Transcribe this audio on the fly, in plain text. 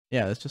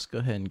Yeah, let's just go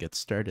ahead and get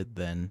started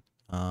then.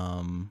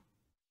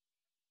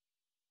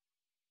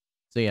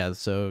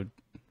 So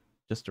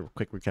just a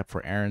quick recap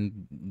for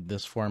Aaron.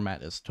 This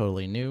format is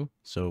totally new,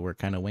 so we're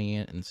kind of winging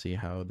it and see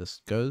how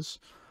this goes.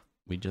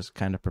 We just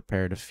kind of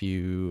prepared a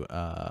few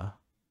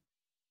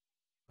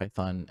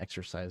Python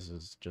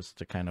exercises just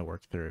to kind of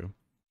work through.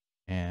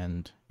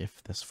 And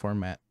if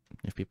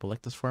people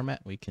like this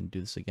format, we can do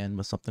this again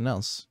with something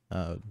else.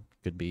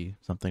 Could be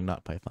something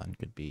not Python,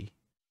 could be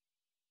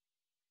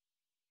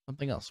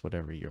something else,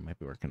 whatever you might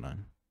be working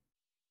on.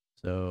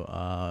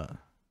 So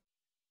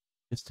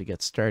just to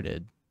get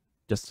started,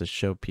 just to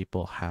show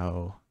people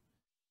how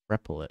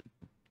repl.it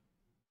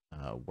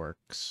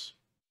works.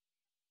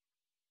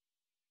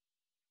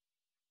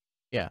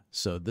 Yeah,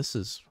 so this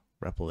is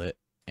repl.it,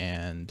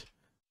 and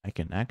I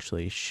can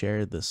actually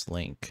share this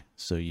link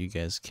so you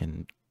guys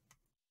can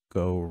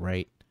go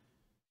right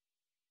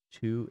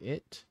to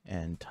it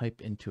and type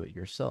into it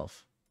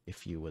yourself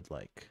if you would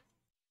like.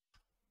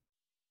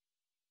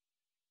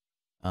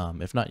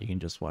 If not, you can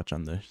just watch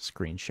on the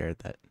screen share.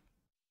 That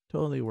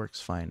totally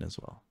works fine as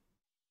well.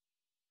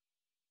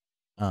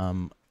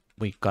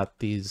 We got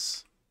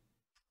these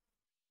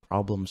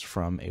problems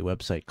from a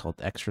website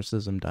called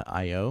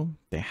exorcism.io.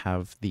 They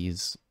have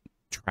these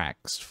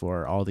tracks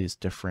for all these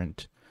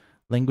different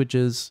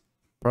languages,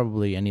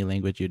 probably any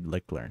language you'd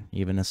like to learn,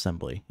 even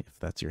assembly, if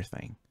that's your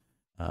thing.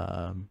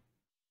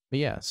 But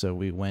yeah, so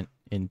we went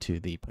into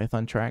the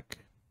Python track,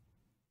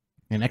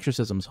 and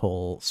Exorcism's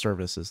whole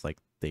service is like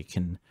they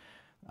can,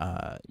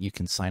 you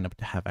can sign up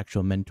to have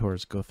actual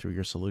mentors go through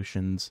your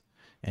solutions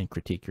and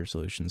critique your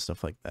solutions,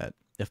 stuff like that,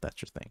 if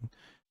that's your thing.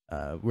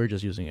 We're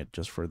just using it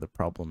just for the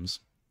problems.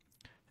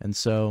 And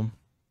so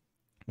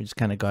we just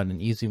kind of got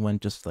an easy one,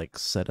 just like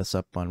set us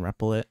up on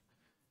repl.it.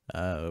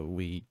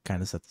 We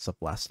kind of set this up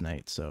last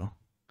night, so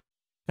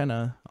kind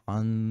of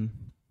on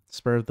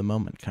spur of the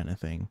moment kind of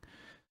thing.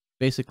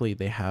 Basically,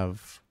 they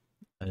have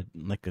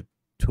like a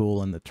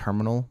tool in the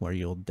terminal where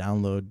you'll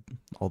download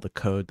all the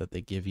code that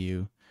they give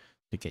you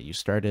to get you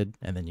started,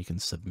 and then you can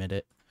submit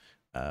it.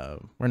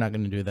 We're not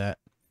going to do that.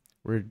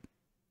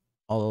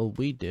 All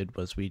we did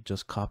was we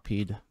just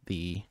copied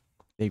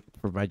they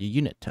provide you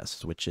unit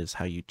tests, which is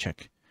how you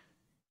check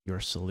your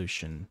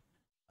solution.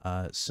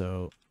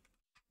 So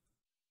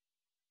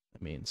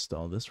let me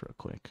install this real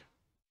quick.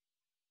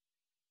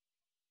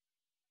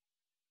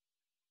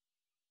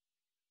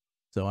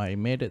 So I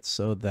made it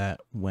so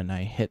that when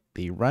I hit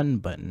the run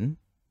button,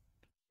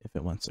 if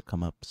it wants to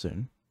come up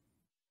soon,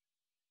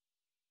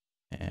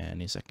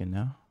 any second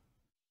now,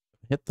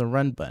 hit the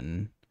run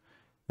button,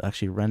 it'll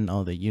actually run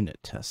all the unit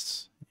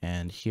tests.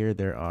 And here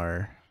there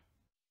are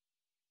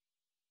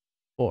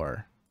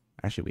 4.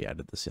 Actually, we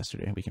added this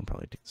yesterday. We can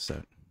probably take this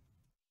out.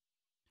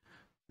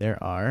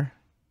 There are,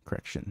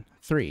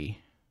 3.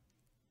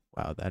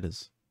 Wow, that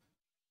is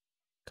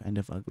kind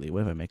of ugly.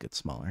 What if I make it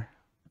smaller?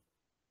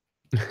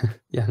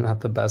 Yeah, not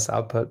the best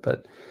output,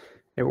 but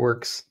it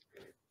works.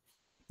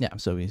 Yeah,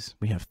 so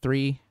we have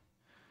 3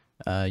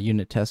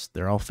 unit tests.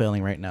 They're all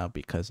failing right now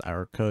because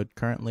our code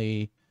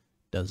currently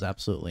does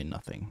absolutely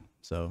nothing.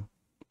 So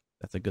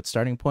that's a good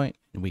starting point,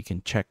 and we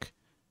can check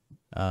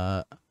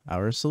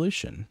our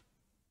solution.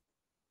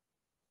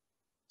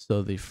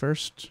 So the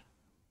first,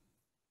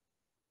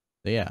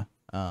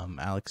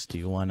 Alex, do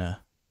you want to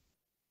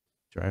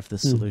drive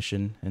this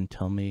solution and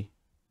tell me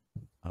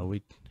how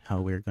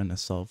we're going to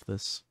solve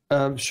this?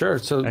 Sure.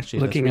 So actually,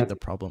 looking let's read at the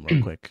problem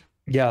real quick.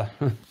 Yeah,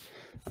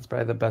 that's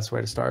probably the best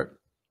way to start.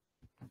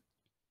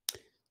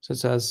 So it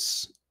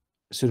says,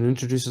 so it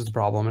introduces the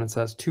problem, and it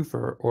says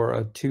two-fer, or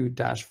a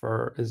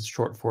 2-fer is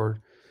short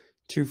for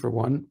 2 for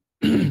 1,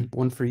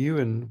 1 for you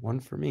and 1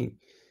 for me.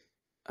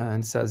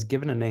 And it says,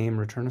 given a name,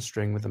 return a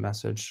string with a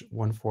message,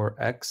 1 for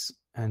X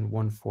and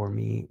 1 for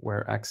me,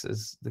 where X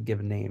is the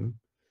given name.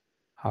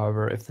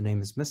 However, if the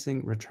name is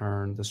missing,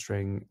 return the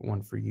string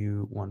 1 for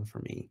you, 1 for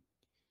me.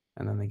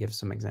 And then they give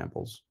some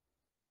examples.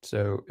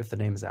 So if the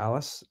name is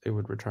Alice, it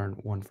would return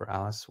 1 for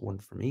Alice, 1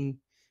 for me.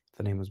 If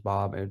the name was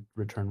Bob, it would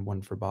return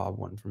 1 for Bob,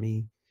 1 for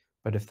me.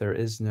 But if there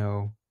is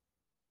no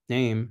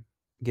name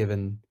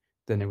given,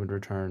 then it would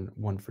return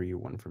 1 for you,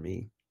 1 for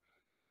me.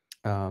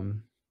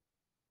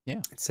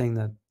 Yeah, it's saying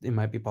that it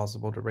might be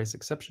possible to raise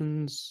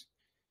exceptions.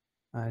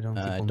 I don't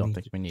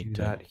think we need to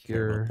do that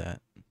here. Care about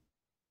that.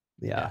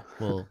 Yeah,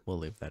 we'll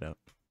leave that out.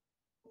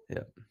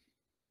 Yeah.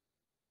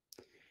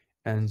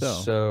 And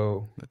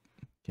so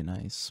can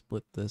I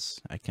split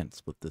this? I can't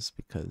split this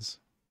because,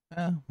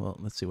 well,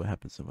 let's see what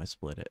happens if I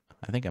split it.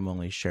 I think I'm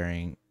only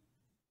sharing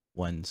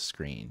one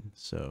screen,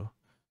 so.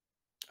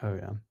 Oh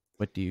yeah.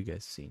 What do you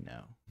guys see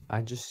now?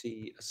 I just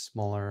see a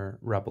smaller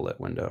repl.it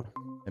window.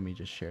 Let me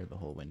just share the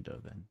whole window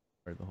then,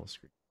 or the whole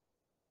screen.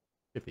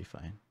 Should be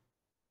fine.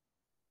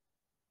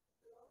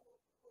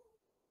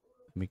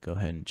 Let me go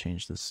ahead and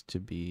change this to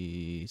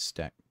be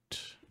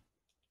stacked.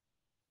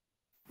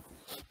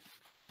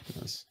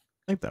 Yes.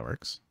 I think that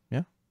works.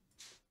 Yeah.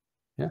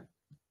 Yeah.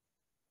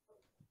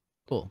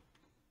 Cool.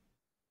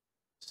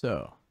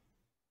 So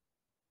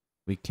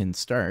we can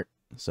start.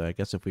 So I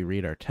guess if we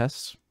read our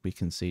tests, we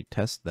can see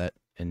test that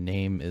and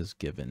name is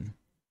given.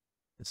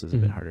 This is a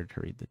bit harder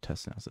to read the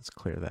test now, so let's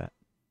clear that.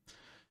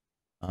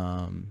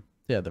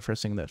 Yeah, the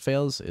first thing that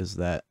fails is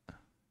that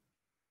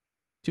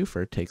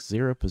Two-fer takes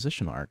 0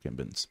 positional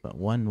arguments, but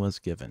 1 was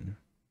given.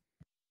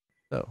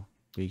 So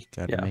we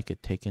got to make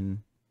it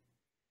taken.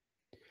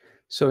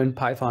 So in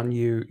Python,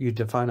 you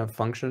define a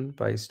function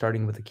by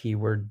starting with the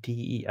keyword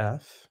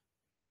def,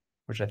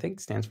 which I think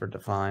stands for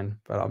define,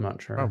 but I'm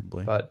not sure.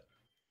 Probably. But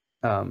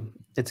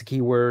it's a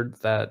keyword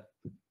that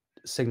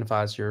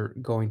signifies you're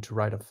going to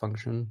write a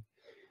function.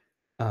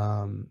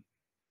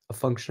 A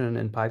function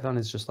in Python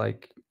is just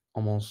like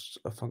almost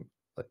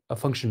a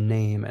function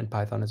name, and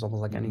Python is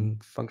almost like any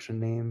function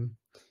name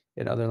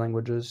in other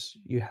languages.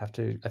 You have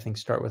to, I think,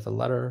 start with a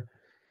letter,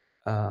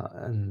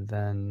 and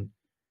then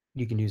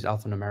you can use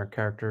alphanumeric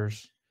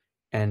characters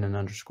and an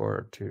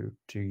underscore to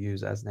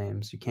use as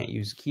names. You can't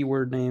use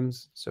keyword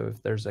names. So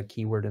if there's a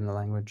keyword in the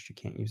language, you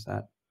can't use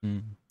that.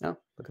 Oh,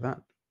 look at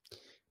that.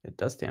 It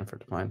does stand for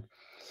define.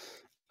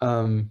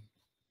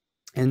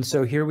 And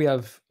so here we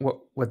have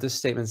what this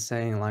statement is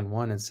saying in line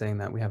 1 is saying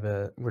that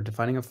we're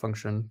defining a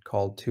function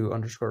called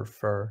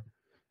two_fer.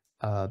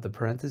 The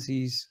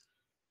parentheses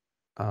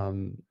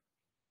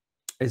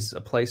is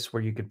a place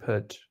where you could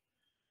put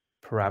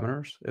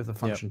parameters if the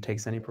function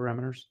takes any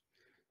parameters.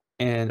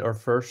 And our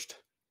first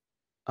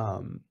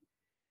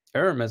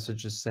error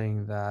message is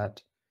saying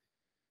that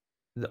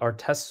our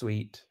test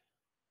suite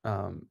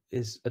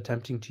is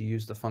attempting to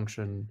use the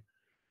function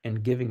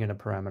and giving it a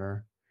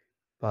parameter,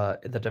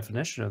 but the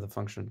definition of the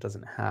function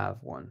doesn't have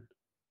one.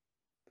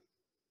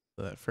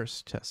 So that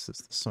first test is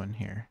this one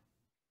here.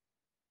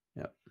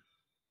 Yep.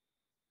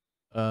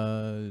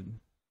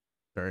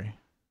 Sorry.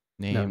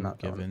 Name no, not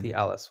given. The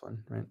Alice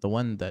one, right? The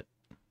one that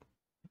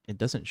it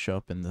doesn't show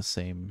up in the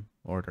same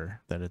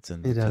order that it's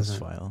in the test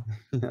file.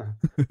 Yeah.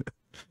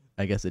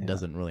 I guess it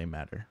doesn't really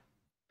matter.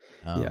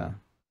 Yeah.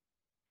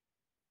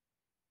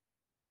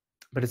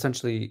 But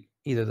essentially,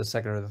 either the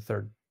second or the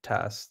third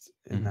test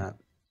in that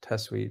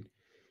test suite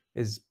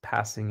is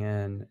passing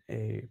in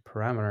a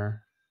parameter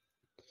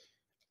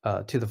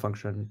to the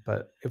function.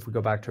 But if we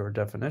go back to our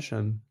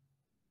definition,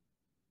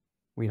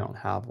 we don't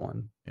have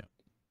one. Yeah.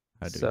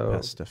 How do we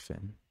pass stuff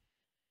in?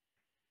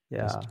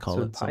 Yeah. Just call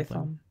so it in Python,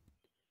 something?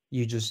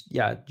 you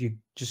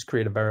just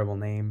create a variable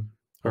name,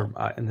 or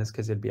in this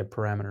case, it'd be a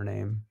parameter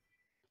name,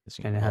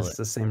 and it has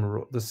the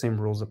same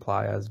rules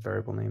apply as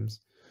variable names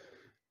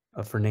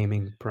for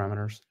naming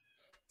parameters.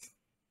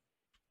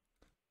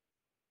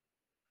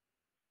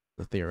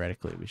 So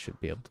theoretically, we should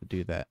be able to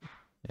do that,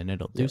 and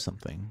it'll do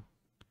something.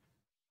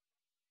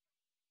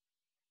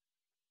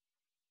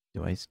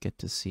 Do I get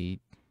to see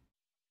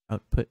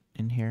output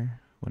in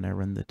here when I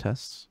run the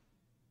tests?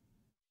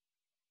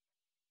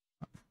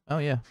 Oh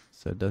yeah,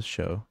 so it does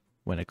show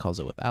when it calls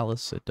it with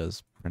Alice, it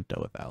does print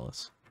out with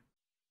Alice.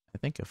 I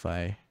think if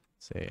I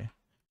say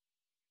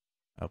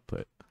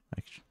output,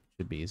 it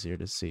should be easier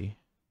to see.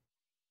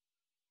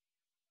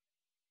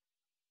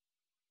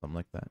 Something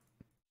like that.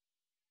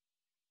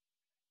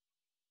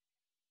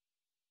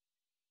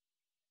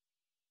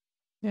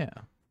 Yeah.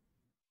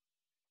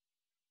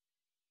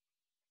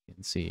 You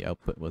can see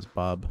output was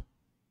Bob.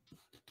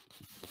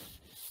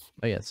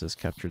 Oh yeah, it says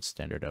captured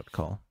standard out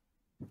call.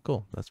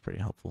 Cool, that's pretty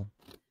helpful.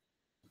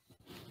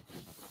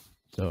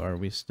 So are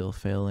we still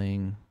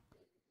failing?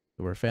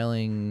 We're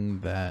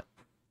failing that.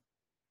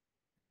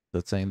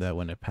 That's saying that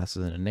when it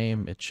passes in a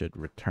name, it should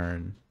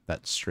return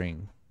that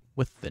string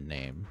with the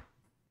name.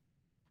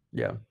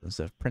 Yeah.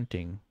 Instead of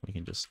printing, we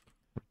can just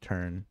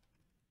return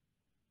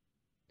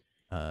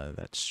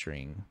that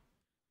string.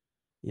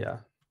 Yeah.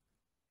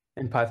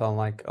 In Python,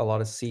 like a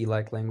lot of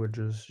C-like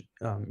languages,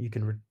 you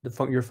can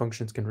your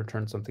functions can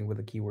return something with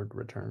a keyword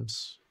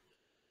returns.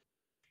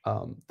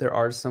 There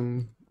are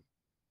some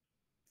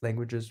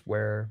languages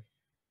where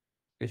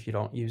if you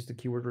don't use the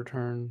keyword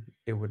return,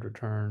 it would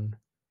return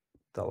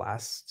the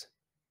last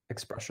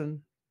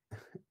expression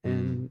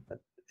in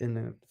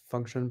the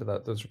function,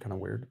 but those are kind of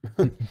weird.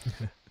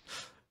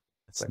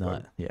 It's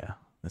not,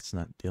 let's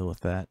not deal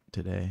with that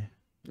today.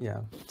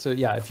 Yeah. So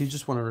yeah, if you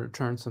just want to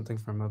return something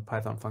from a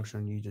Python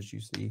function, you just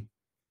use the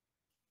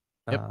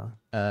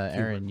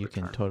Aaron, you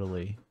can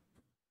totally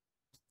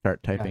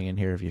start typing in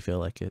here if you feel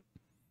like it.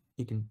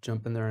 You can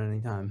jump in there at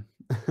any time.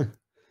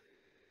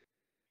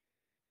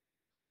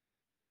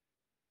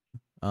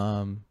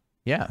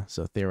 Yeah,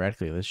 so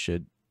theoretically this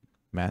should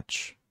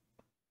match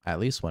at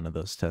least one of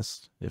those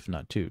tests, if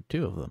not two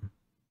of them.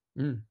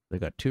 They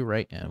got 2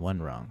 right and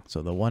 1 wrong.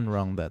 So the 1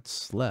 wrong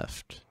that's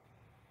left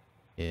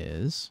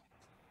is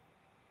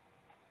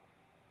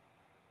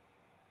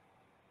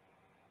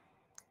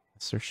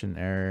assertion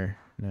error,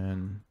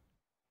 none.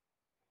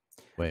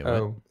 Wait,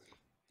 what?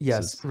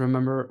 Yes.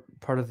 Remember,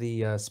 part of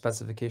the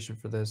specification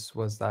for this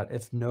was that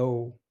if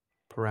no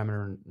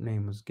parameter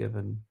name was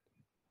given,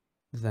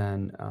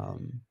 then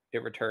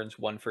it returns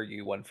 1 for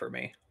you, 1 for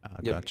me.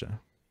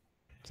 Gotcha.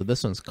 So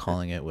this one's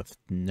calling it with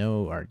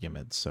no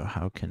arguments. So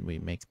how can we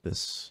make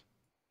this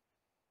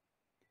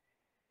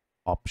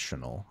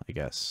optional, I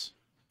guess?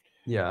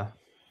 Yeah.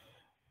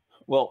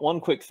 Well, one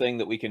quick thing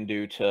that we can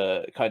do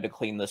to kind of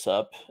clean this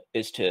up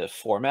is to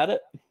format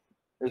it.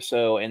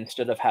 So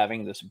instead of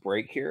having this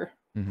break here,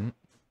 Mm-hmm.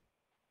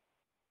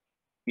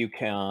 you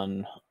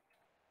can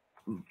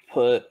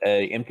put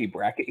a empty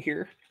bracket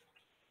here,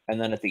 and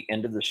then at the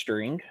end of the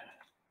string,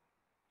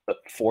 put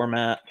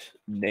format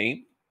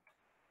name.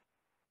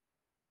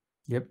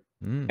 Yep.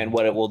 And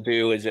what it will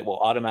do is it will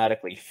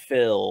automatically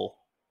fill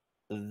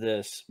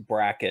this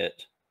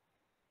bracket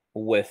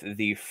with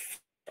the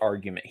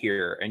argument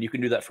here. And you can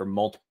do that for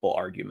multiple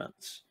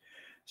arguments.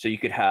 So you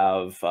could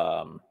have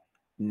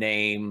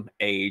name,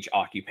 age,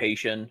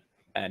 occupation,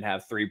 and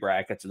have 3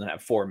 brackets, and then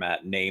have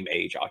format, name,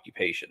 age,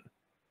 occupation.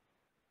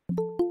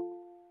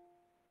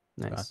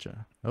 Nice.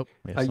 Gotcha. Oh,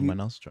 we have someone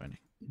else joining.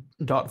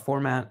 Dot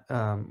format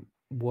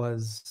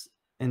was,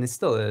 and it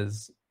still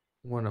is,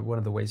 one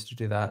of the ways to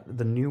do that.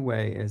 The new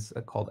way is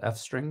called f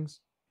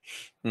strings,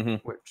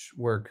 which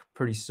work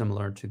pretty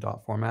similar to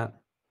dot format.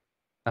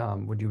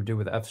 What you would do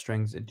with f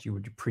strings, you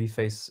would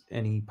preface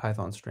any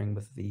Python string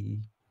with the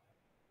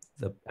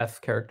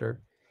f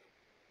character,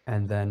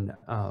 and then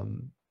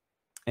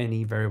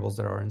any variables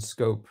that are in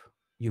scope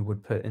you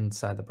would put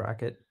inside the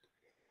bracket,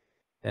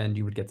 and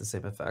you would get the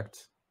same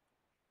effect.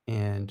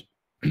 And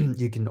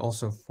you can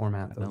also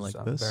format those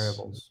like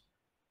variables.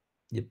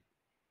 Yep.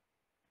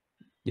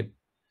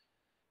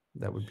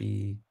 That would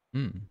be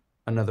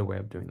another way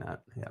of doing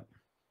that. Yeah.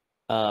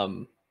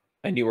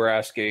 And you were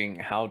asking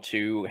how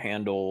to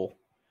handle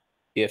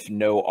if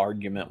no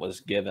argument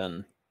was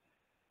given.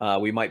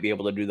 We might be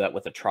able to do that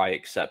with a try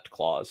except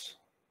clause.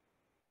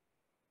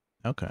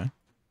 Okay.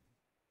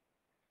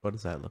 What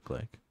does that look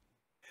like?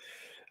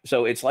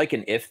 So it's like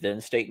an if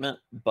then statement,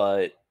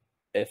 but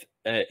if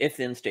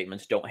then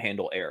statements don't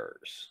handle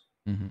errors.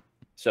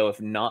 So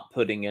if not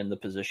putting in the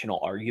positional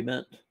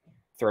argument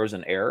throws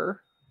an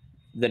error,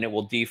 then it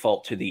will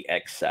default to the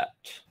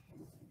except.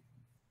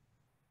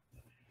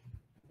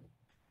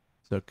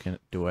 So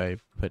do I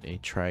put a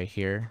try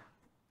here?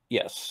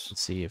 Yes.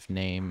 Let's see if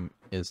name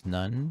is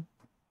none.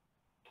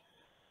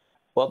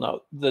 Well,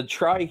 no, the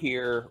try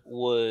here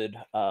would,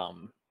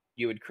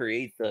 you would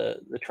create the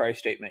try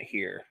statement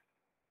here,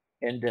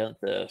 indent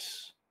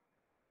this,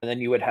 and then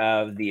you would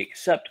have the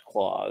except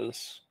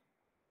clause,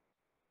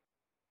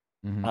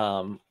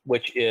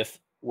 which if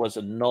was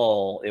a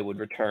null, it would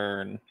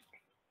return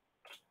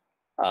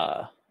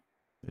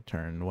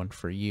one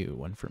for you,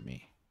 one for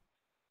me.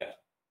 Yeah.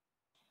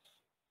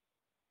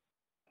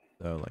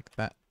 So like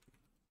that.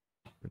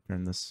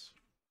 Return this.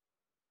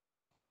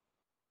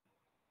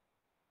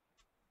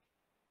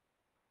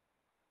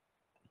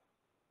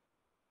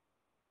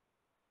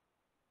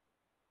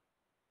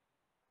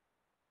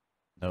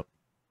 Nope.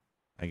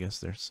 I guess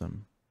there's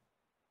some.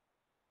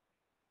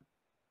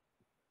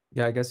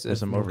 Yeah, I guess there's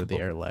some over the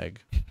air lag.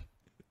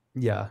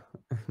 Yeah.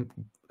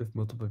 If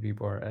multiple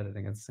people are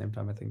editing at the same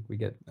time, I think we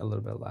get a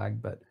little bit of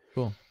lag, but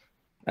cool.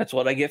 That's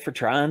what I get for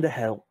trying to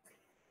help.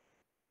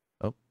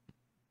 Oh.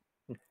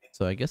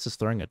 So I guess it's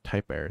throwing a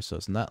type error, so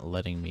it's not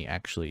letting me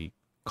actually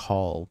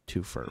call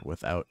Two-fer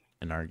without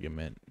an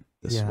argument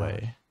this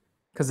way.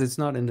 Because it's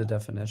not in the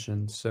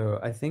definition. So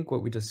I think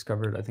what we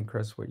discovered, I think,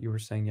 Chris, what you were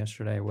saying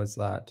yesterday was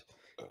that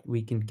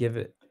we can give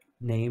it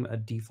name a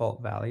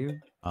default value.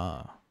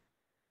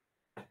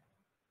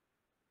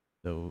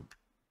 So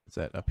is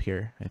that up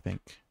here, I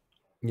think?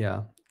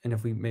 Yeah. And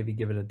if we maybe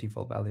give it a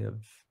default value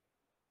of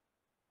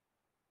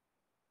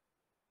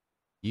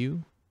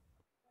you?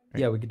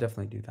 Right? Yeah, we could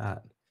definitely do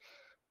that.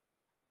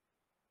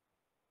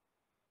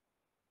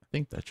 I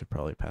think that should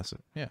probably pass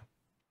it. Yeah.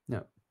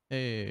 No.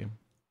 Hey.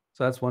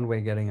 So that's one way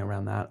of getting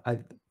around that. I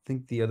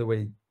think the other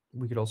way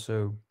we could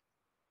also,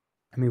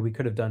 I mean, we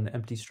could have done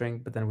empty string,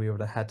 but then we would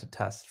have had to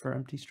test for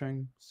empty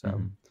string.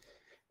 So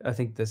I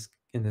think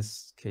in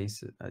this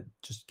case,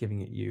 just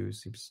giving it you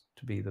seems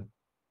to be the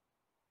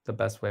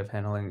best way of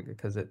handling it,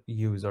 because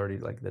you is already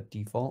like the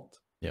default.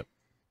 Yep.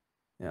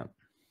 Yeah.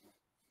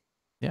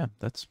 Yeah,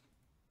 that's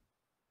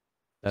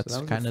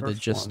kind of the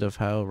gist of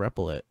how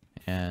repl.it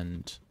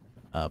and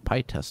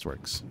PyTest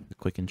works. A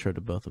quick intro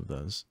to both of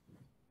those.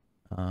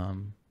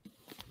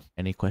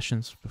 Any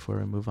questions before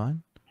we move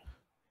on?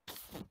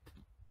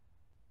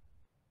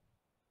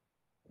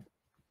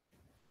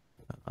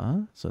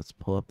 So let's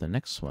pull up the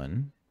next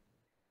one.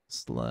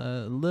 It's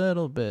a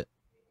little bit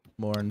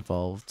more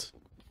involved.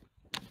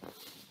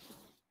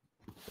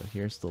 So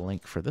here's the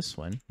link for this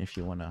one if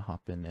you want to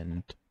hop in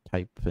and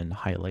type and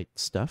highlight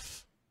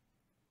stuff.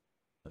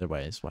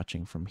 Otherwise,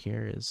 watching from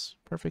here is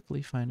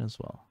perfectly fine as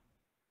well.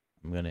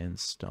 I'm going to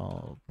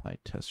install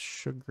PyTest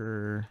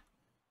Sugar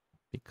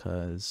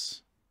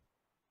because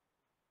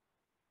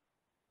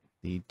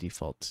the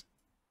default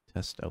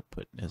test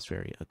output is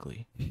very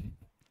ugly.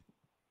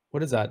 What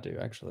does that do,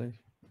 actually?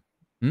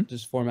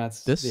 Just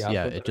formats this? The output.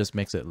 Yeah, it just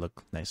makes it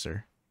look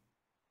nicer.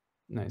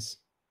 Nice.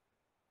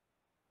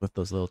 With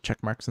those little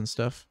check marks and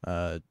stuff,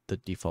 the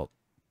default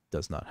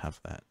does not have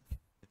that.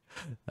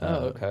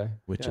 Oh, okay.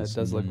 Which is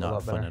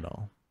not fun at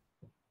all.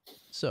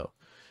 So,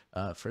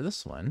 for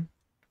this one,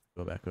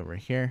 go back over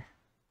here.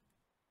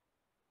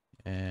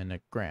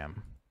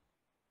 Anagram.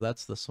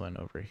 That's this one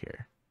over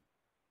here.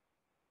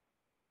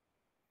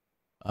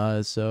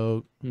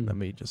 So let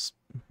me just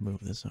move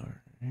this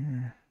over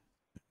here.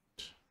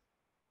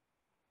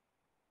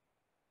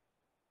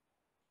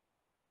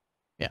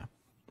 Yeah.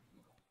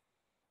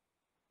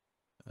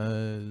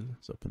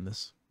 Let's open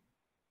this.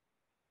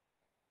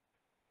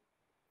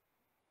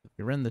 If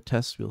we run the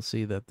test, we'll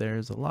see that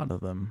there's a lot of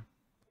them,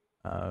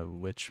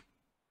 which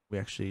we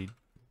actually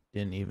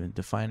didn't even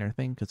define our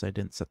thing because I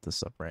didn't set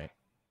this up right.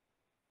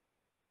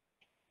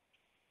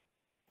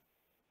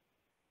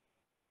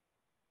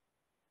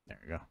 There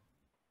we go.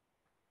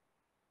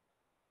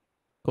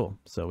 Cool.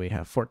 So we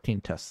have 14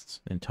 tests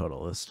in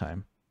total this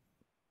time.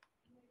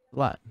 A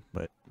lot,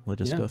 but we'll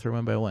just go through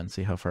one by one,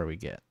 see how far we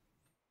get.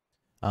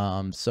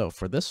 So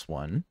for this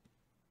one,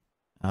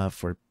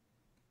 for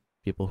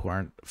people who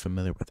aren't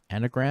familiar with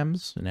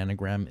anagrams, an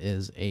anagram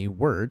is a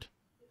word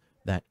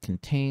that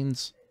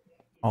contains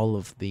all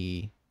of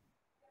the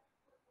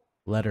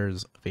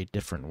letters of a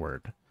different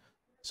word.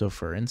 So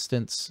for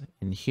instance,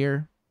 in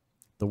here,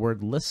 the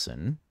word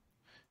listen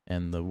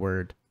and the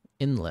word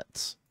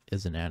inlets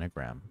is an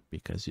anagram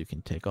because you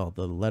can take all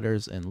the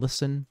letters in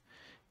listen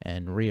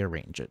and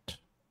rearrange it.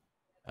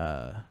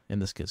 In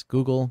this case,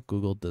 Google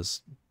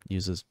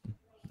uses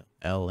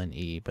L and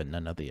E, but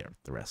none of the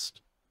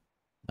rest.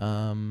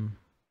 And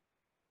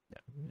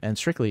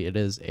strictly, it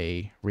is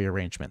a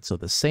rearrangement. So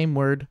the same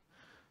word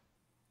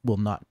will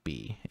not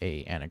be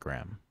a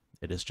anagram.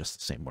 It is just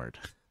the same word.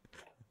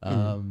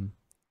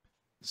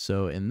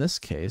 So in this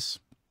case,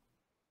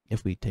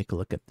 if we take a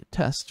look at the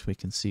test, we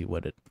can see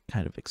what it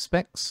kind of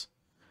expects.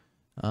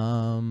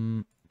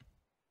 So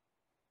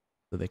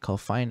they call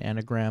find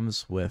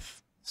anagrams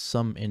with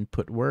some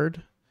input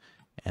word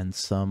and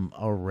some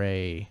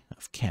array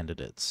of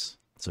candidates.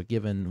 So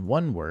given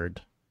one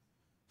word,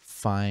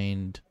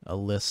 find a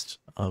list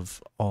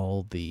of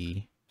all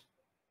the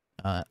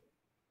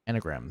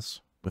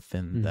anagrams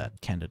within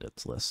that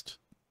candidates list.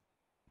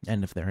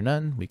 And if there are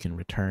none, we can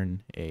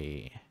return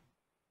a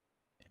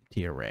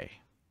empty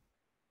array.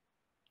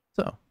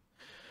 So,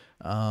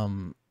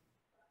 do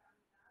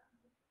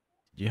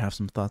you have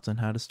some thoughts on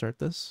how to start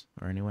this,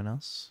 or anyone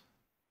else?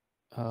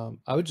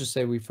 I would just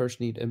say we first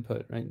need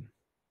input, right?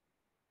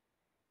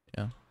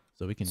 Yeah.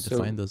 So we can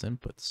define those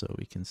inputs. So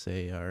we can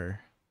say our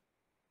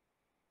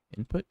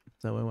input.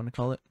 Is that what I want to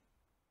call it?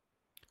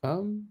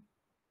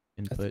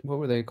 Input. What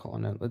were they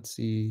calling it? Let's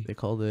see. They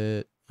called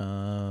it.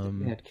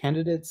 They had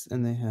candidates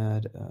and they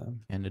had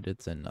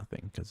candidates and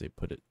nothing because they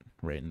put it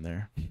right in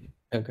there.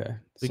 Okay.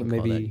 We so can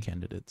maybe call that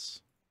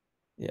candidates.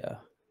 Yeah.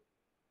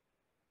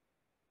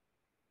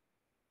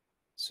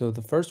 So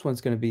the first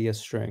one's going to be a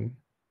string.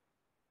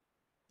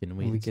 Can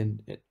we? And we can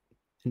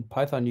in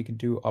Python you can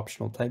do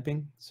optional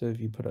typing. So if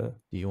you put a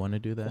do you want to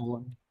do that?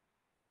 colon,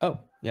 oh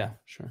yeah,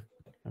 sure.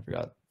 I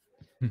forgot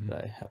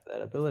that I have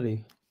that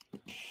ability.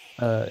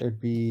 It'd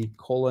be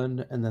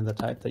colon and then the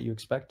type that you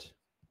expect.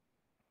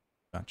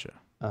 Gotcha.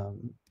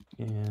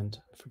 And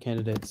for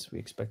candidates, we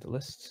expect a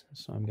list.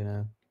 So I'm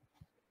gonna.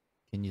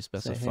 Can you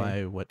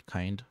specify what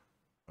kind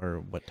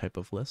or what type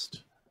of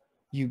list?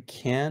 You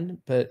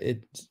can, but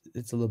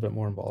it's a little bit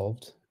more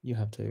involved. You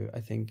have to,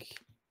 I think,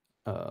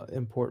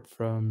 import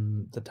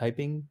from the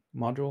typing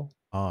module.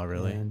 Oh,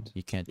 really?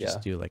 You can't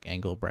just do like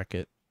angle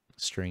bracket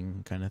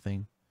string kind of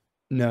thing?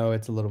 No,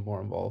 it's a little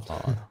more involved.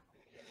 Oh,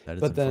 that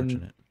is but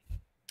unfortunate.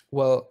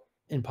 Well,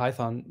 in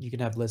Python, you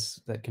can have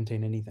lists that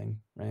contain anything,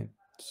 right?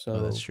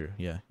 So that's true.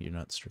 Yeah, you're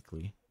not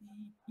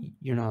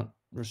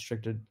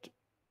restricted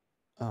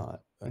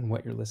in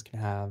what your list can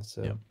have.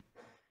 So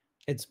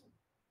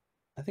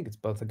I think it's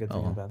both a good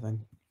thing and a bad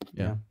thing.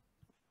 Yeah.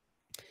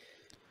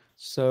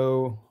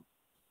 So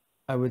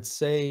I would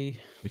say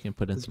we can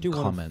put in some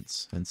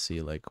comments and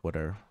see like what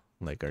are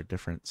like our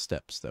different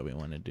steps that we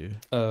want to do.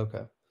 Oh,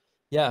 okay.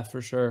 Yeah,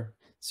 for sure.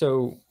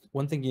 So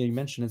one thing you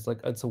mentioned is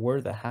like it's a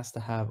word that has to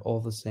have all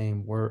the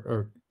same word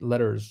or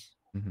letters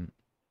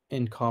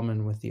in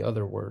common with the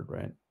other word,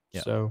 right?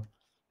 Yeah. So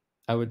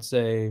I would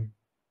say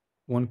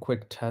one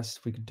quick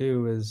test we could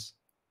do is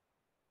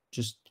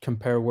just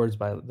compare words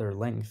by their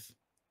length.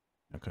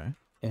 Okay.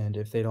 And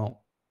if they don't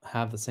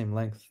have the same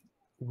length,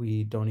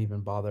 we don't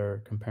even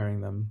bother comparing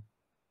them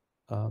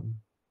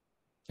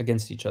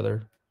against each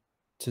other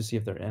to see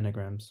if they're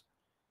anagrams.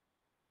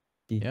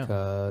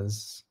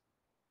 Because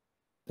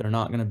they're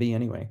not going to be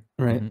anyway,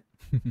 right?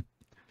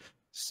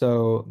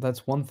 So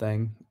that's one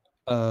thing.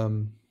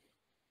 The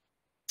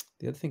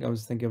other thing I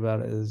was thinking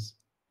about is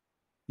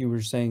you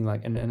were saying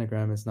like an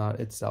anagram is not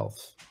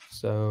itself.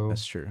 So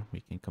that's true.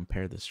 We can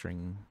compare the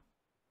string.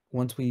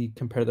 Once we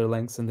compare their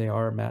lengths and they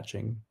are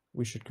matching,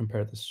 we should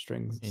compare the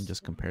strings. And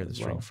just compare the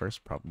string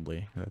first,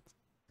 probably.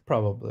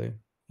 Probably,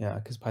 yeah,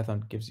 because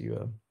Python gives you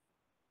a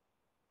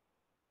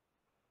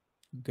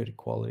good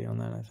equality on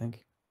that, I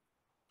think.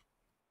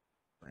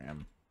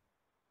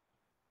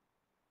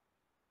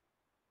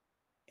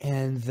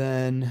 And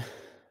then,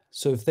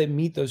 so if they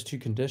meet those two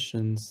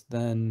conditions,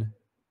 then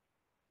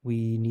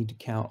we need to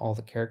count all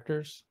the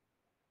characters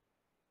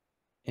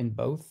in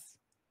both.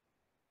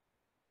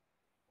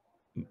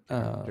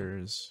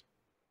 Characters.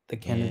 the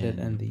candidate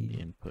and the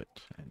input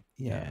and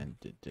yeah.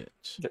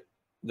 candidate.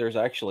 There's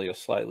actually a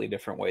slightly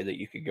different way that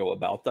you could go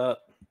about that,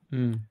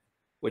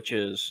 which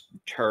is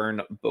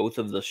turn both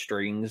of the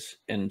strings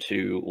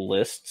into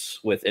lists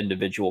with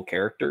individual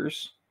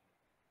characters,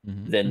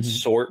 then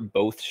sort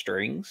both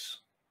strings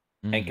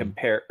and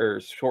compare, or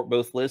sort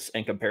both lists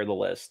and compare the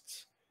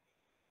lists.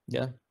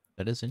 Yeah,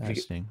 that is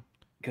interesting,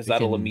 because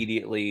that'll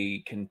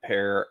immediately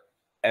compare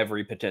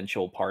every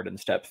potential part in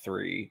step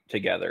 3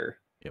 together.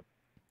 Yep.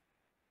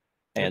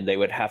 And they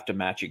would have to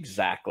match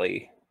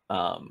exactly,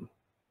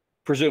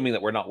 presuming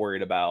that we're not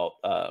worried about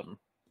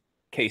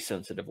case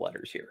sensitive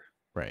letters here.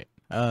 Right.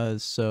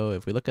 So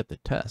if we look at the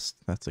test,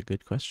 that's a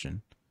good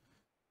question.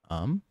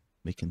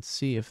 We can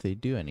see if they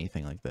do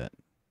anything like that.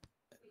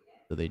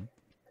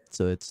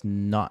 So it's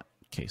not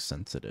case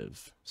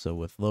sensitive. So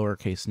with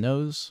lowercase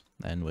no's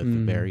and with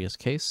various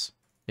case,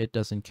 it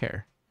doesn't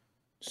care.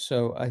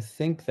 So I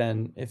think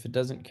then if it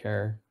doesn't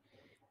care,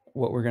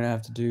 what we're going to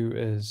have to do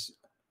is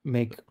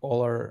make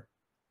all our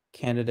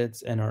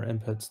candidates and our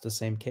inputs the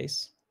same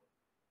case.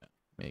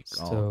 Make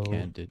all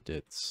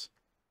candidates,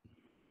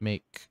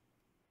 make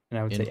and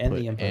I would say and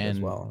the input and as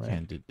well, right?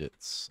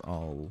 Candidates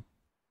all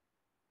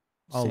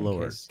Same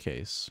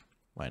lowercase.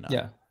 Why not?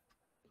 Yeah.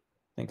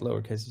 I think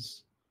lowercase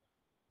is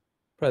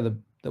probably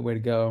the way to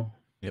go.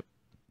 Yep.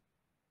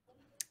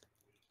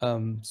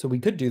 So we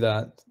could do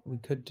that. We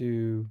could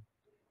do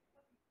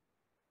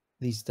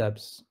these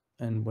steps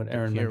and what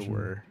Aaron here mentioned.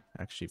 We're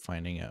actually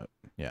finding out.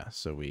 Yeah,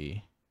 so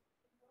we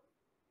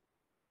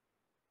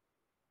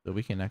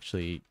can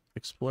actually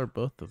explore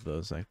both of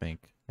those, I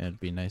think. And it'd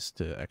be nice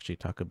to actually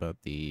talk about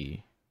the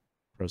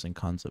pros and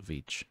cons of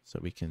each, so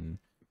we can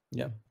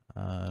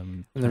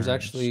and there's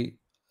actually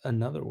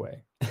another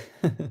way.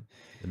 The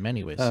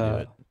many ways to do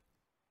it.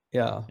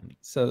 Yeah.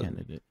 So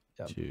candidate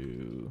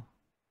to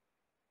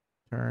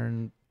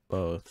turn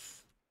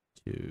both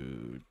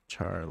to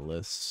char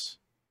lists,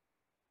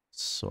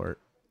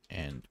 sort,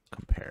 and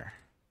compare.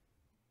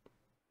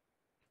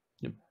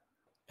 Yep.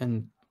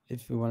 And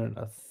if we wanted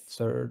a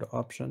third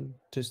option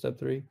to step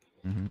 3,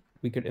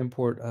 we could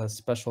import a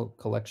special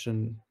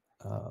collection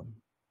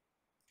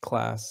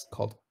class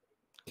called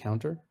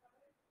counter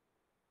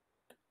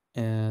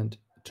and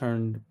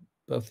turn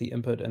both the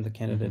input and the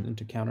candidate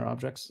into counter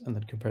objects, and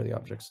then compare the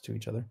objects to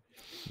each other.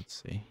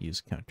 Let's see, use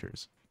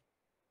counters.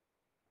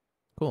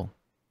 Cool.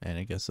 And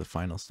I guess the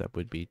final step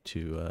would be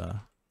to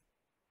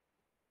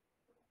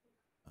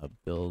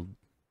build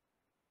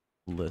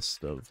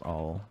list of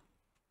all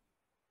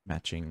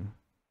matching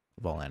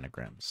of all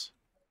anagrams.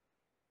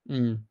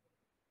 So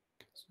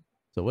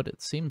what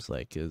it seems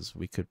like is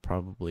we could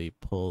probably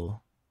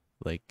pull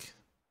like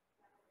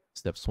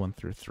steps 1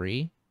 through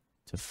 3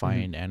 to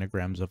find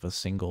anagrams of a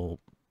single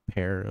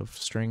pair of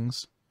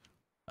strings,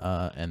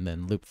 and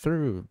then loop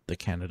through the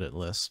candidate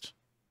list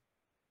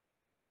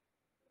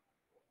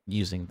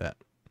using that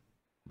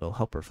little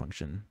helper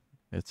function.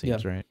 It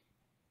seems right.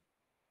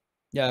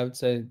 Yeah, I would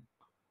say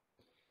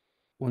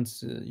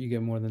once you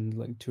get more than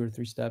like 2 or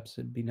 3 steps,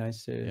 it'd be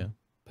nice to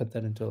put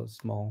that into a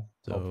small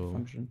helper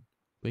function.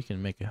 We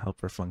can make a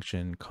helper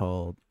function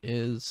called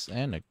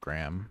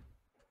isAnagram,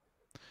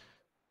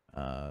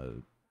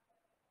 and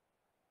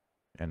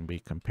we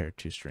compare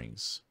 2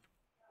 strings.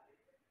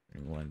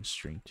 String 1,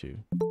 string 2.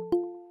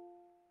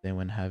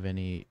 Anyone have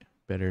any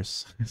better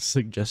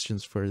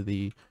suggestions for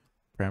the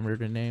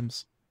parameter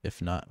names?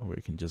 If not,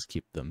 we can just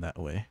keep them that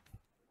way.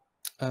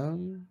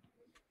 You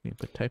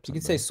put types. You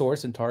can say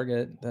source and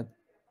target. That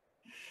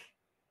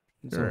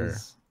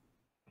is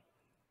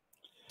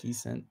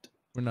decent.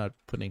 We're not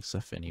putting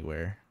stuff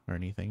anywhere or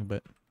anything,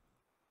 but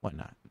why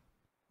not?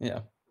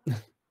 Yeah.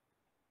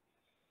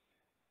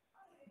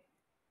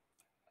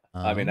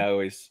 I mean, I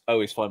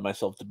always find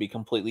myself to be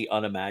completely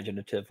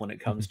unimaginative when it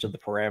comes to the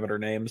parameter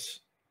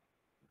names.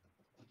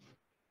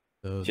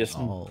 So just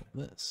all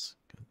this.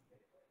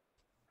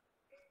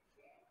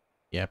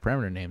 Yeah,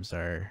 parameter names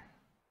are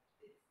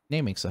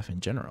naming stuff in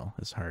general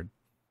is hard.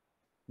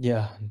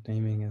 Yeah,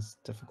 naming is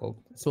difficult,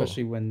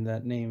 especially when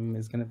that name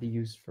is going to be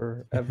used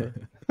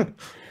forever.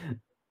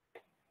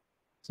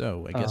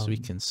 So I guess we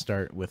can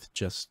start with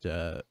just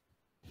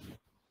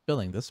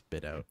filling this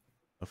bit out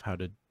of how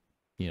to,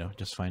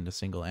 just find a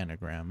single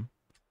anagram.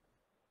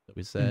 So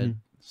we said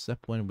step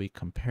 1, we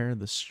compare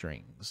the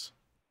strings.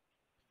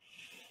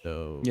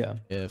 So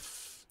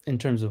if in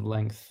terms of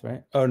length,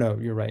 right? Oh no,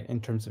 you're right.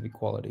 In terms of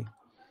equality.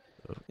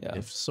 So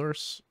if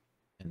source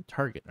and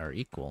target are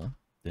equal,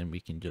 then we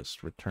can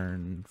just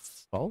return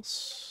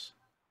false.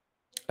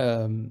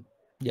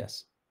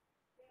 Yes.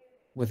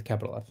 With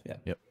capital F, yeah.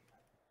 Yep.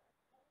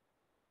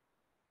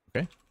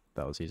 Okay,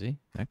 that was easy.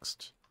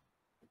 Next,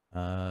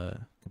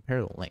 compare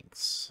the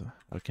lengths.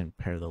 How do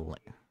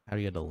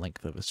you get a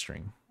length of a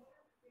string?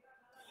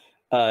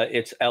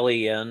 It's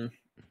len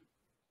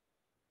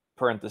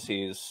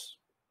parentheses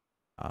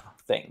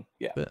thing.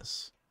 Yeah.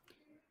 This.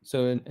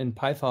 So in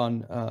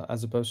Python,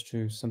 as opposed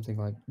to something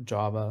like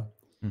Java,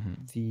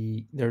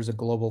 there's a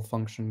global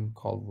function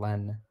called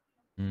len,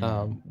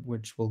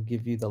 which will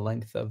give you the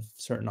length of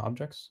certain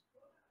objects.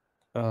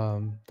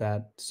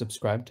 that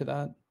subscribe to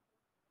that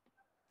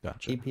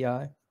Gotcha.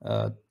 API.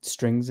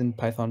 Strings in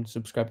Python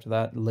subscribe to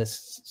that.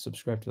 Lists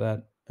subscribe to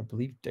that. I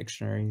believe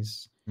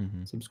dictionaries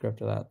Mm-hmm. subscribe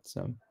to that.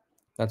 So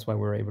that's why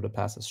we're able to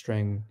pass a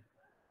string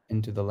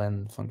into the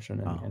len function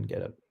and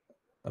get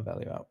a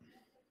value out.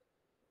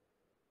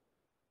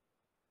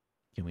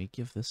 Can we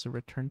give this a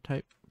return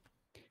type?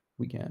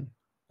 We can.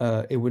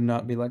 It would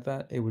not be like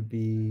that. It would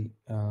be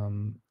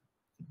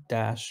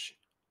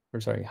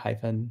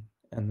hyphen,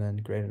 and then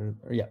greater.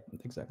 Or, yeah,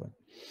 exactly.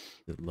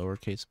 The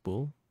lowercase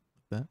bool,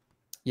 like that?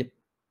 Yep.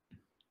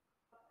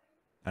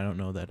 I don't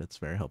know that it's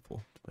very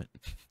helpful, but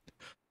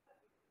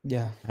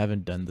Yeah. I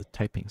haven't done the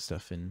typing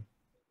stuff in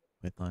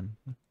Python.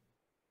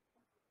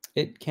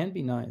 It can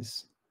be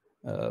nice,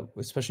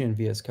 especially in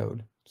VS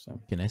Code. So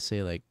Can I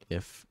say like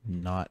if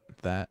not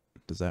that?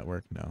 Does that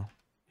work? No.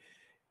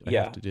 Do I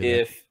Yeah, have to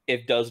do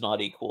if does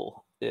not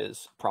equal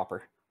is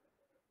proper.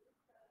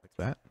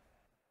 that?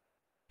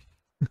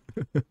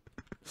 Like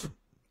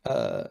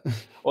that?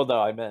 Well, no,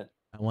 I meant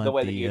I want the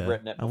way that you had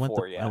written it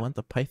before. I want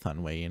the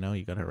Python way. You know,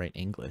 you got to write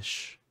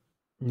English.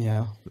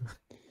 yeah.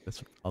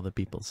 That's what all the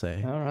people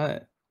say. All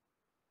right.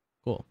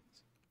 Cool.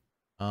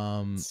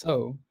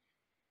 So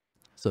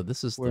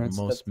this is we're the in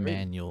step most 3.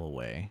 manual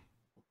way,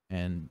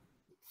 and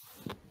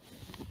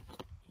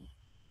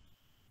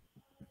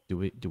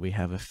do we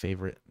have a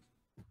favorite?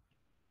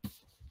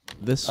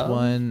 This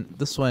one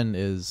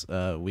is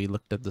we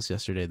looked at this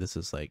yesterday. This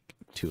is like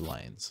 2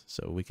 lines,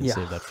 so we can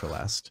save that for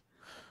last.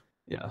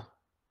 Yeah.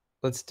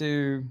 Let's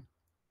do.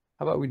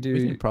 How about we do?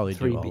 We can probably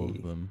 3B. do all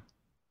of them.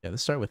 Yeah,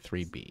 let's start with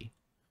 3B.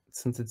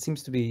 Since it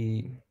seems to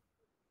be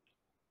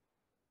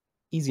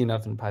easy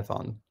enough in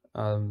Python.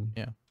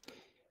 Yeah.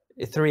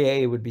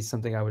 3A would be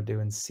something I would do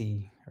in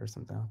C or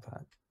something like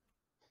that.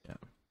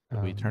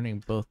 Yeah. We're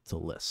turning both to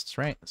lists,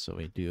 right? So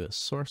we do a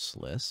source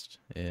list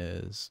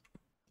is,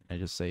 can I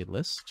just say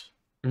list?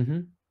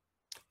 Mm-hmm.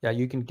 Yeah,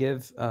 you can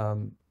give a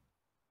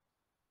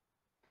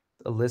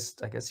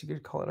list, I guess you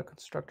could call it a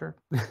constructor,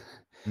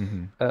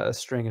 Mm-hmm. a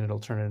string, and it'll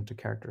turn it into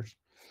characters.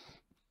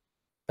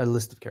 A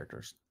list of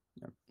characters.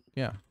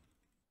 Yeah.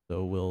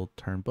 So we'll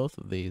turn both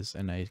of these,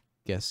 and I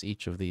guess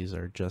each of these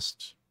are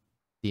just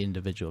the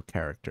individual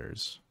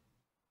characters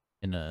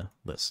in a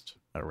list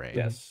array.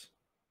 Yes.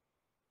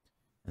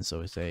 And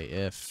so we say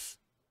if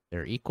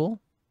they're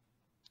equal.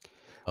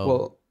 Oh,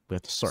 well, we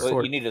have to sort.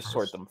 Well, you need to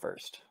sort them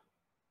first.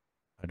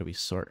 How do we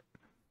sort?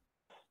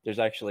 There's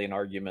actually an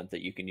argument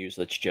that you can use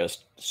that's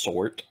just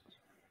sort.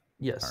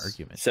 Yes.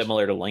 Argument.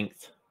 Similar to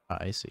length.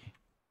 I see.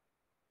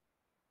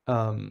 I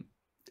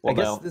Well,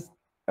 guess no. this.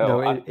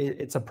 Oh, no,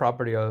 it's a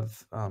property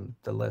of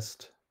the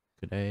list.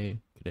 Could I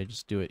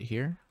just do it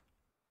here?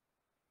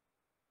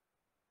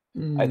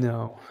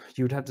 No,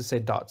 you would have to say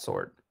dot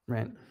sort,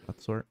 right?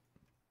 Dot sort.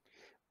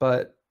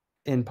 But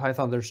in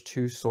Python, there's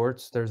 2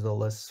 sorts. There's the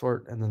list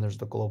sort, and then there's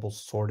the global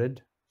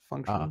sorted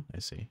function. Ah, I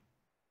see.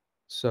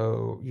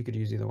 So you could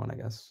use either one, I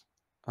guess.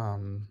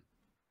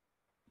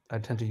 I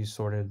tend to use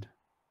sorted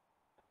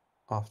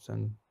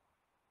often.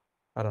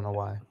 I don't know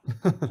why.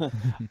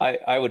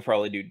 I would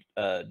probably do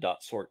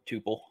dot sort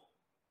tuple.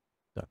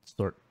 Dot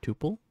sort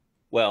tuple.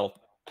 Well,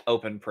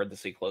 open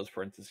parenthesis, close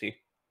parenthesis.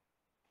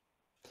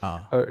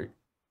 Ah.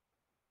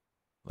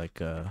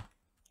 Like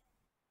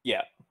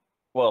Yeah.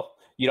 Well,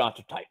 you don't have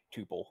to type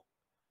tuple.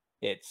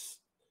 That's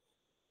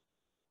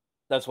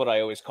what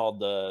I always called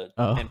the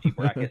empty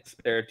brackets.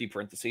 They're empty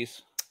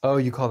parentheses. Oh,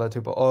 you call that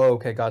tuple. Oh,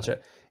 okay, gotcha.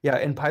 Yeah,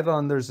 in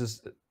Python, there's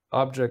this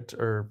object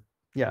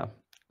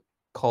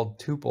called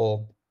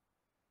tuple,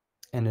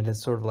 and it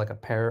is sort of like a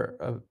pair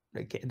of.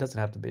 It doesn't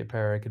have to be a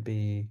pair. It could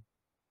be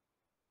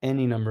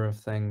any number of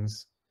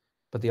things,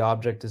 but the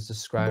object is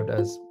described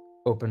as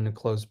open and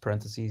closed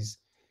parentheses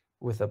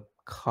with a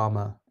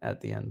comma at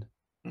the end.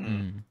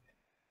 Mm.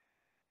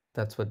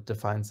 That's what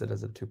defines it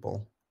as a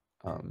tuple.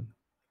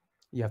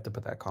 You have to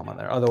put that comma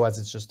there. Otherwise,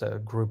 it's just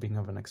a grouping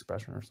of an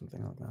expression or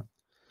something like that.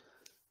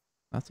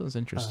 That was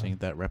interesting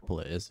that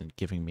repl.it isn't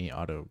giving me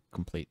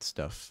autocomplete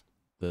stuff.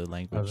 The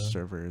language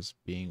server is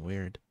being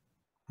weird.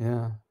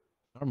 Yeah.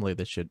 Normally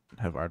they should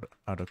have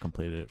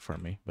auto-completed it for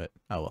me, but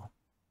oh well.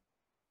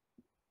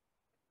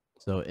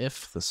 So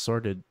if the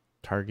sorted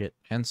target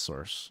and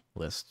source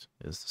list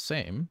is the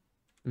same,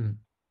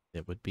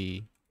 it would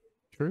be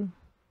true?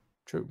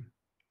 True.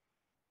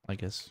 I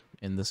guess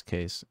in this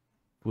case,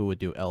 we would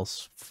do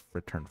else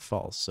return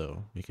false,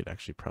 so we could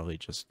actually probably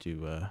just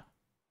do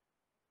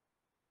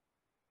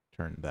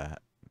turn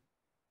that.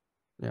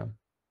 Yeah.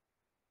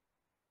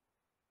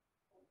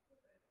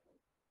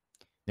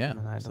 Yeah,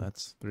 so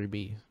that's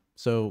 3B.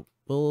 So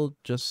we'll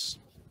just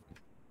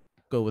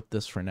go with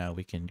this for now.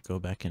 We can go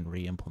back and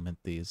re-implement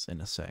these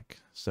in a sec.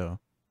 So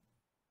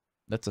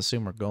let's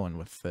assume we're going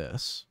with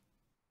this.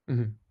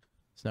 So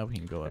now we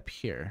can go up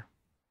here.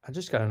 I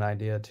just got an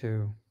idea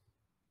too.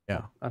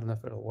 Yeah. I don't know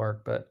if it'll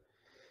work, but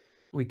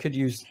we could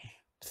use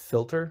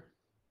filter.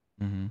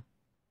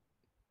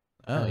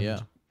 Oh, yeah.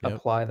 Yep.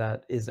 Apply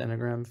that is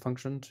anagram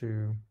function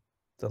to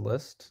the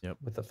list Yep.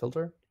 with the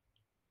filter.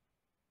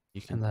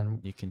 You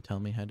can tell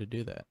me how to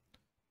do that.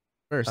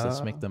 First,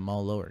 let's make them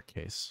all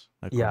lowercase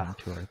Yeah.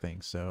 according to our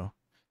thing. So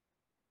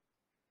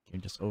you can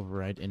just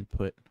override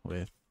input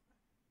with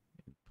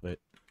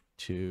input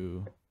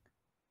to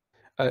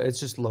It's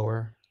just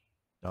lower.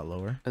 dot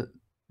lower,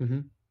 Mm-hmm.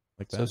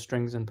 like So that.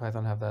 strings in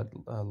Python have that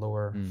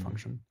lower Mm.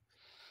 function.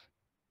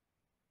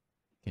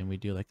 Can we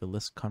do like a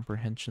list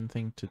comprehension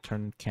thing to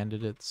turn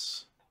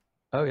candidates?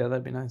 Oh yeah,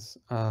 that'd be nice.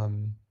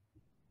 You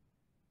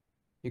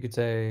could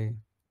say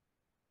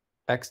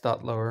x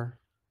dot lower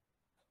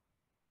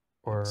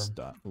or X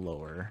dot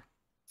lower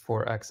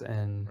for x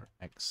in or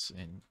X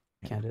in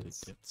candidates.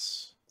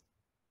 candidates.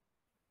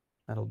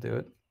 That'll do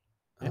it.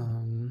 Yeah.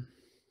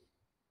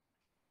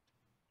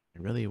 I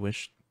really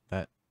wish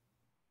that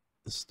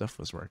this stuff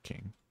was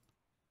working.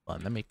 Well,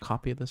 let me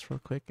copy this real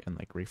quick and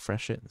like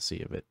refresh it and see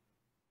if it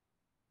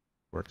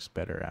works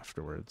better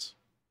afterwards.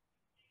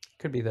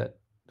 Could be that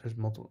there's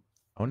multiple.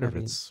 I wonder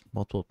maybe. if it's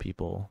multiple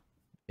people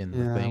in the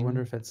Yeah, thing. I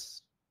wonder if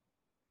it's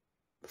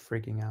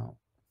freaking out.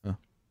 Oh.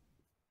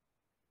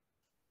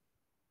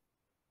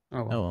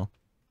 Oh well. Oh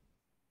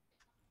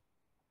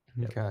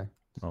well. Okay.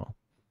 Oh.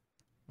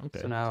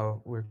 Okay. So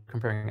now we're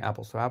comparing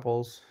apples to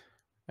apples.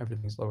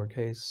 Everything's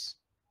lowercase.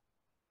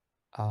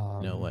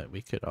 You know what?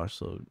 We could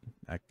also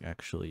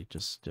actually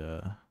just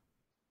can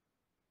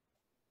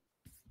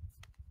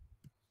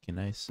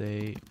I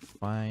say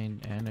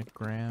find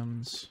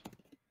anagrams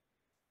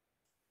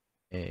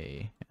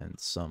A and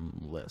some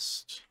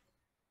list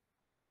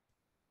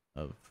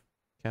of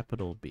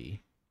capital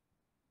B.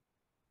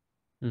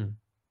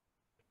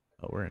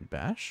 Oh, we're in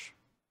Bash?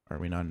 Are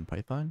we not in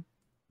Python?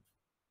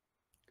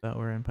 I thought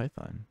we're in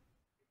Python.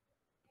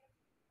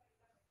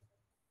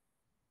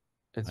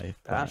 It's Python.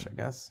 Bash, I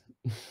guess.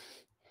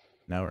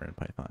 Now we're in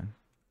Python.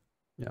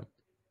 Yep.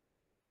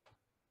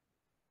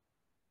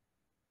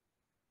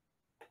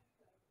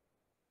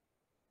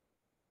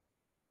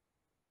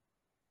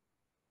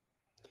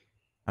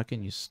 How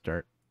can you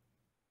start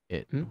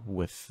it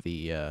with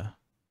the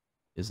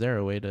is there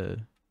a way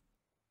to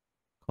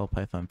call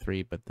Python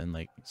 3 but then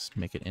like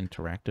make it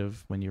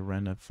interactive when you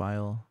run a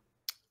file?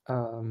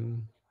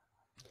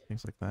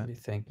 Things like that. What do you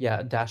think?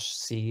 Yeah,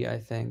 -C, I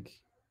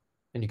think.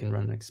 And you can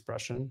run an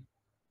expression.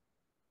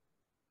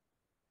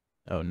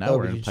 Oh, now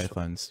we're in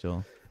Python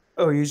still.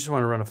 Oh, you just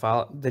want to run a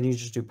file? Then you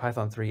just do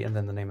Python 3 and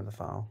then the name of the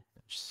file.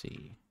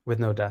 -C. With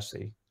no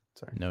 -C.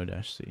 Sorry. No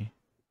 -C.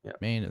 Yeah.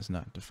 Main is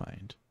not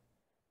defined.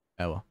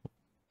 Oh well.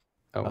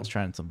 Oh. I was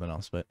trying something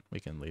else, but we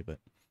can leave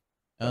it.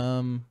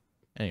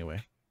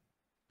 Anyway.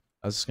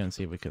 I was just gonna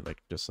see if we could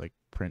like just like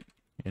print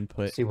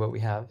input. See what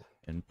we have.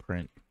 And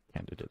print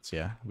candidates.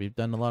 Yeah. We've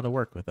done a lot of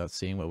work without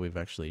seeing what we've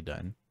actually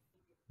done.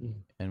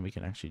 And we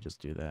can actually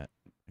just do that.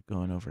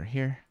 Going over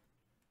here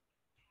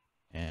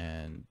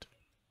and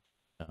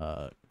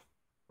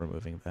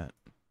removing that.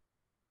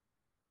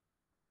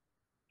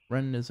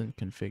 Run isn't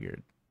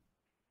configured.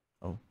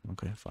 Oh,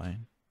 okay,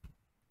 fine.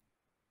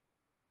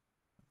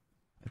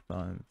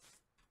 Python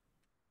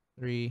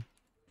 3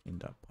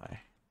 in.py.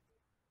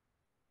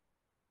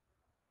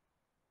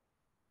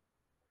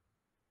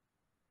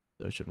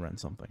 So it should run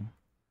something.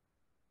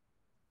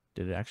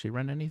 Did it actually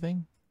run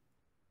anything?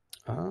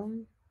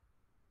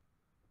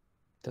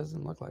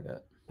 Doesn't look like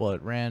it. Well,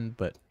 it ran,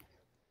 but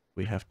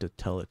we have to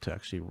tell it to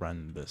actually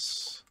run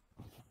this.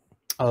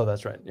 Oh,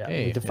 that's right. Yeah,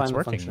 hey, we defined it's the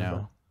working function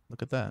now.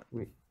 Look at that.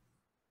 We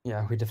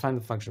defined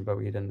the function, but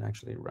we didn't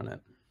actually run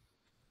it.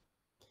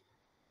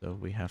 So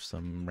we have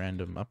some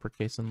random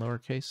uppercase and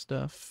lowercase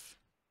stuff,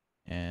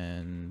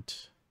 and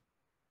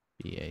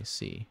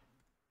BAC.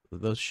 So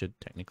those should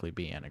technically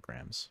be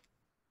anagrams.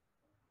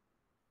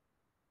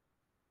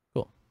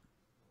 Cool.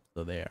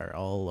 So they are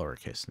all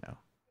lowercase now.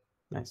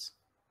 Nice.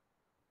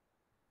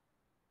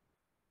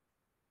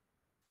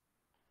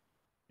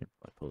 Here,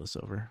 I'll pull this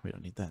over. We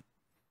don't need that.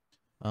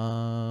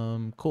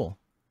 Cool.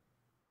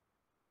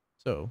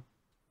 So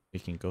we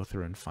can go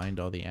through and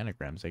find all the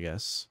anagrams, I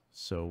guess.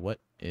 So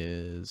what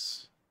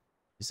is...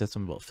 You said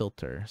something about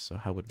filter. So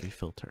how would we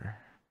filter?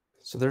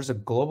 So there's a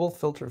global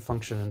filter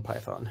function in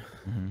Python.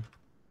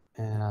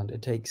 Mm-hmm. And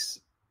it takes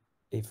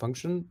a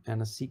function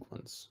and a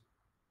sequence.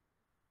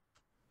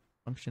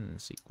 Function and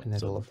sequence. And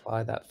it'll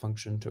apply that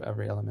function to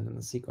every element in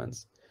the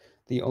sequence.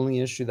 The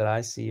only issue that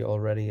I see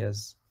already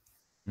is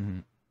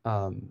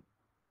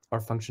our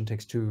function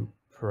takes 2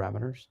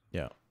 parameters.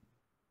 Yeah.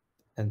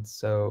 And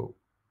so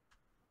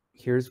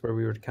here's where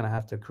we would kind of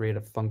have to create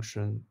a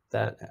function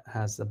that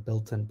has a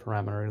built-in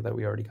parameter that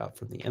we already got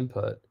from the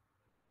input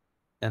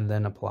and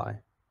then apply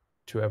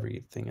to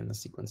everything in the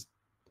sequence.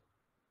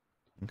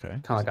 Okay.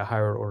 Kind of like a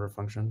higher order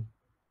function.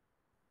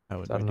 How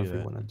would so I don't know if we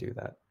want to do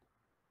that.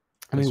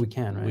 I mean, we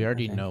can, right? We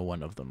already know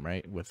one of them,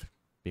 right?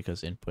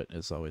 Because input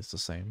is always the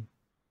same.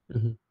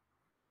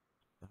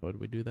 How would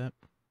we do that?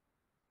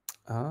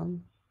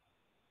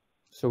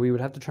 So we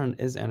would have to turn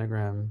is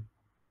anagram.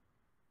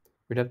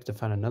 We'd have to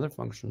define another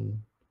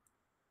function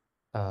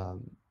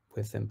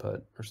with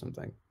input or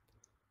something.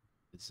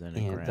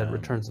 And that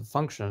returns a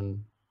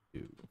function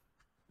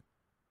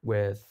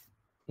with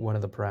one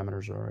of the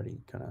parameters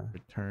already kind of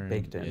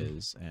baked in.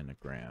 Is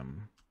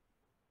anagram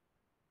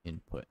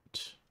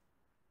input.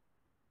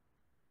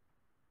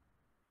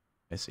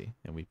 I see.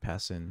 And we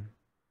pass in.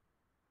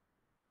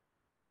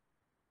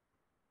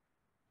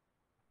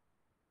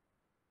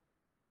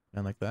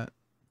 And like that.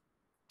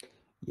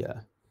 Yeah.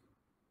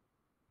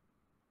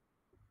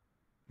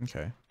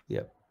 Okay.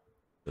 Yep.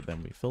 So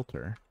then we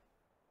filter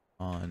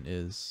on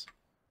is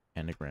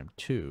anagram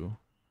 2.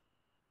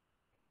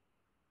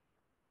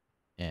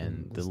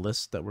 And the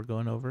list that we're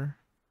going over.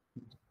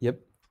 Yep.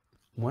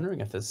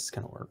 Wondering if this is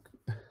going to work.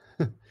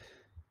 So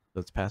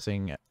it's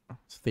passing,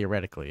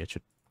 theoretically, it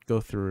should go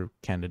through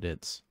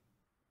candidates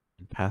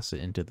and pass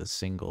it into the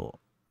single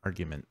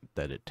argument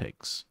that it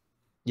takes.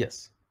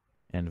 Yes.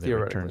 And if it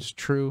returns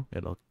true,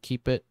 it'll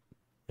keep it.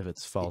 If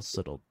it's false,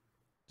 it'll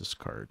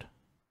discard.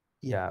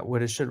 Yeah,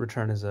 what it should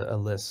return is a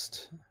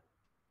list.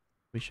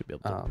 We should be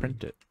able to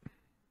print it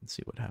and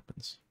see what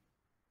happens.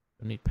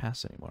 Don't need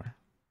pass anymore.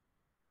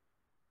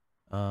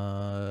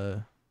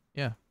 Yeah.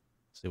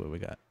 Let's see what we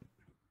got.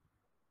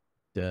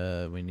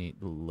 We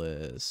need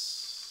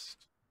list.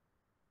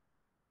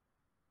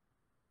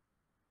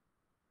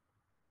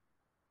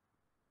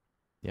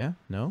 Yeah,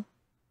 no.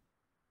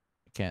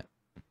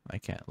 I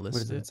can't list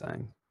What is it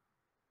saying?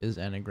 Is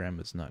anagram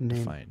is not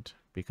defined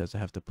because I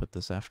have to put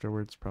this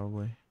afterwards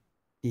probably.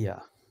 Yeah.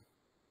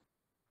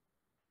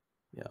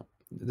 Yeah.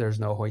 There's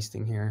no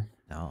hoisting here.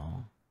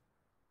 No.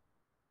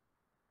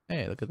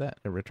 Hey, look at that.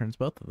 It returns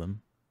both of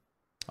them.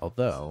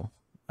 Although,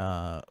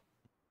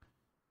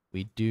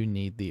 we do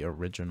need the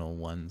original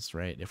ones,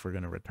 right? If we're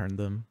going to return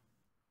them,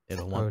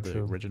 it'll want the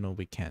original.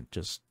 We can't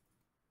just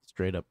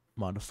straight up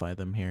modify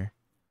them here.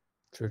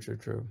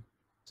 True.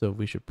 So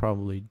we should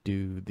probably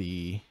do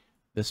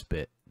this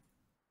bit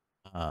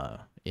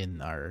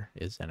in our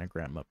is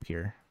anagram up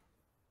here.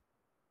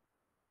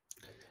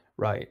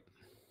 Right.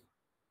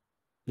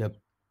 Yep.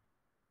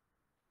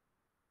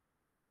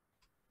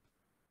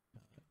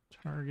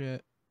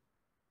 Target.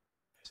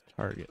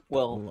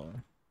 Well,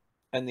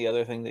 and the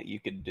other thing that you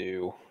could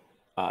do,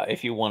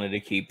 if you wanted to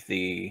keep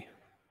the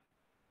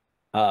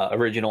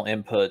original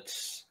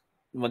inputs,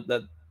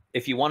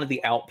 if you wanted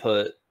the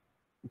output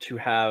to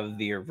have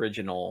the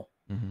original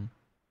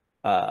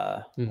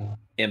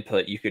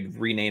input, you could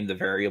rename the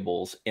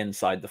variables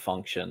inside the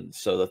function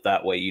so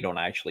that way you don't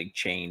actually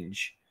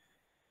change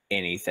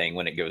anything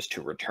when it goes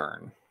to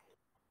return.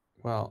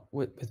 Well,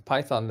 with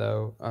Python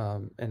though,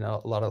 and a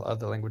lot of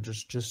other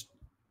languages, just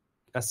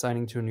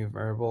assigning to a new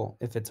variable,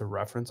 if it's a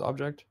reference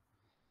object,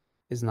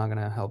 is not going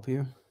to help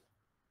you.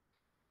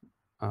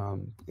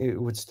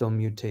 It would still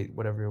mutate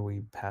whatever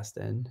we passed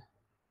in.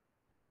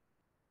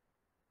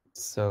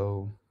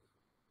 So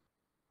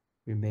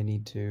we may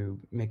need to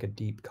make a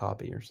deep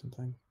copy or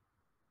something.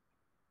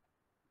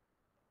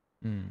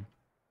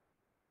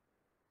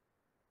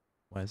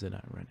 Why is it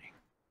not running?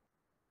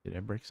 Did I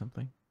break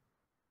something?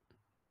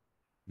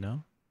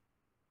 No?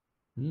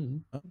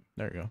 Oh,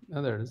 there you go.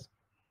 Oh, there it is.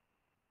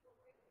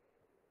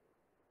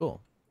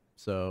 Cool.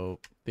 So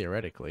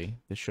theoretically,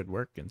 this should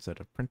work. Instead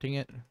of printing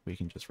it, we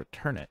can just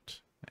return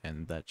it.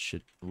 And that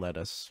should let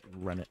us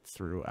run it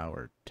through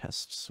our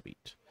test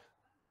suite.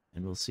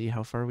 And we'll see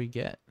how far we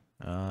get.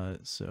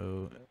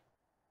 So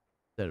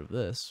instead of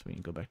this, we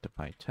can go back to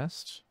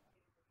PyTest.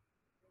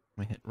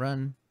 We hit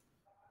run.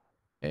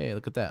 Hey,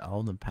 look at that. All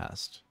of them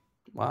passed.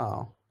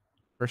 Wow.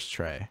 First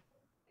try.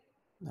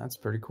 That's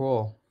pretty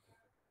cool.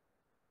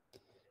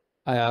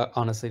 I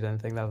honestly didn't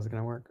think that was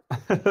going to work.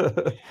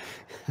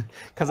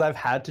 Because I've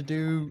had to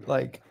do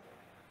like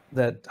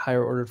that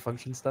higher ordered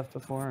function stuff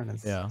before, and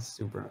it's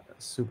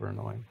super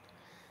annoying.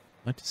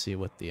 I'd like to see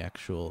what the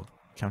actual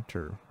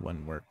counter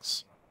one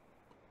works.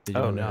 Did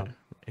you want to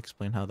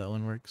explain how that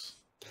one works?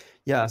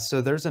 Yeah,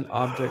 so there's an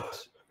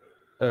object,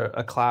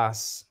 a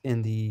class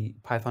in the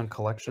Python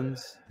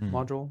collections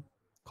module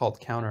called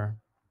counter.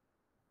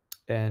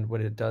 And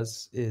what it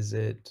does is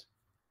it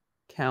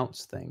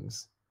counts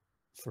things,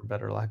 for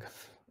better lack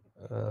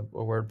of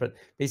a word. But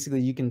basically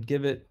you can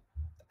give it,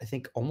 I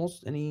think,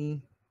 almost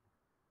any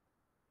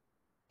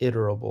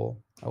iterable,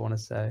 I want to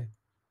say,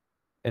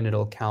 and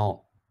it'll count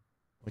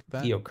like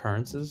that? the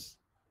occurrences.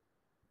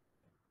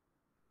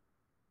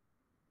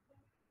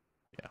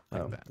 Yeah,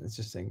 like that. It's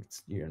just saying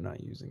you're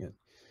not using it.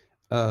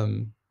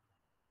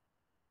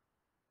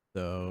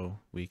 So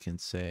we can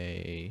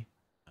say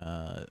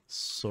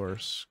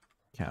source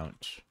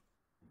count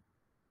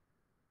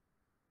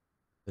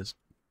is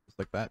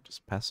like that.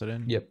 Just pass it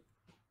in. Yep.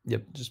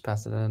 Just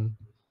pass it in.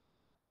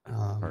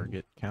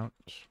 Target count.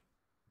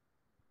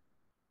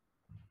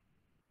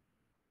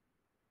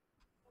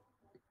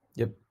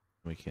 Yep.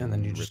 We can and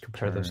then you just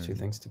compare those two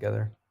things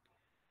together.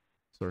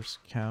 Source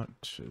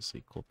count is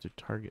equal to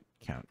target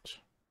count.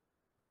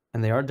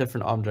 And they are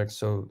different objects,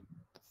 so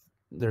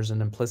there's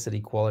an implicit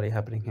equality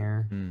happening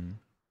here.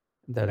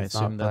 That I it's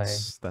assume not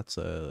that's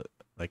a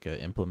like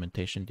a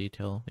implementation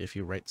detail if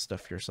you write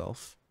stuff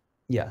yourself.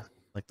 Yeah.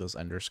 Like those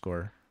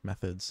underscore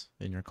methods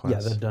in your class. Yeah,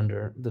 the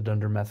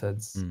dunder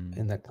methods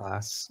in that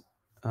class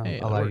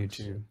allow you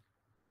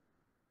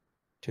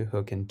to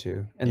hook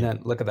into. And then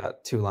look at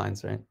that, 2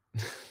 lines, right?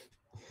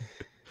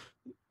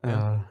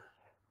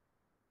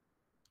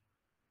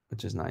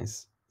 Which is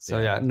nice. So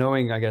Yeah.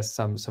 knowing, I guess,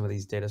 some of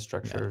these data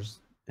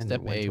structures and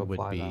Step when A to would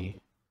apply be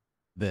them.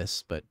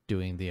 this, but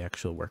doing the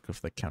actual work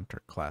of the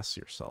counter class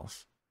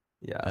yourself.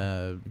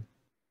 Yeah.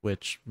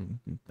 Which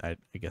I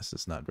guess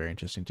is not very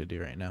interesting to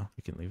do right now.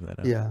 We can leave that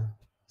out. Yeah.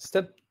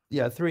 Step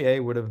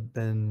 3A would have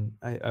been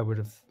I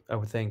would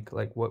think,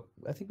 like, what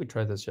I think we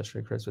tried this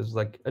yesterday, Chris, was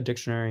like a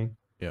dictionary.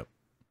 Yep.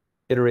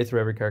 Iterate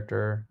through every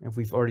character. If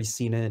we've already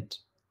seen it,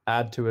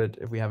 add to it.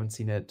 If we haven't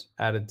seen it,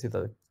 add it to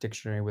the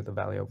dictionary with a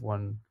value of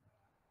 1.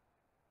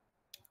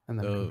 And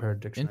then compare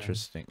dictionary.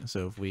 Interesting.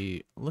 So if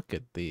we look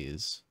at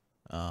these,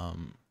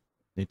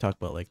 they talk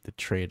about like the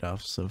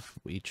trade-offs of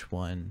each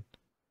one.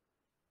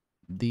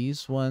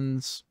 These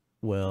ones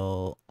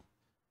will,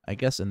 I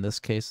guess in this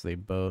case, they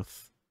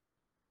both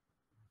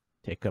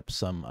take up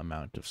some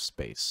amount of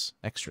space,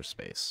 extra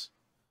space.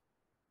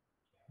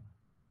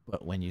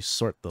 But when you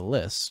sort the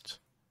list,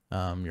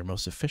 your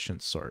most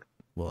efficient sort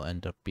will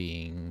end up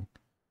being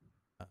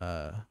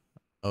O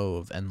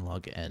of n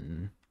log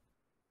n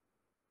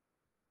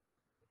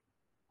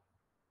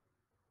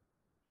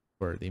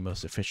for the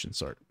most efficient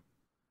sort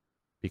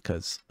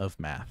because of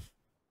math.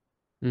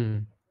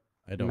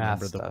 I don't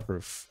remember the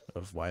proof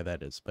of why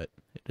that is, but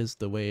it is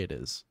the way it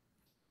is.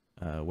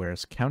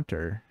 Whereas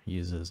counter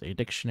uses a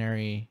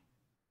dictionary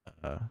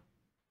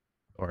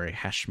or a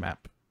hash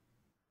map,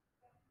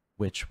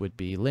 which would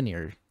be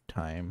linear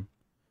time,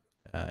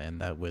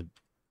 and that would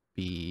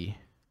be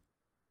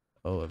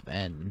O of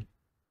n.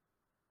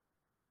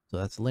 So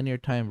that's linear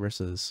time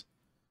versus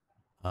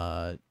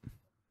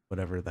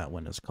whatever that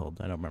one is called.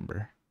 I don't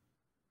remember.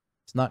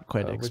 It's not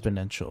quite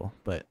exponential,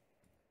 but...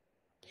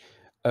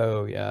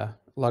 Oh, yeah.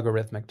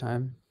 Logarithmic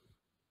time.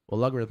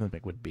 Well,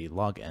 logarithmic would be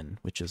log n,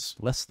 which is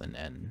less than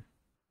n.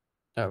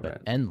 Oh, but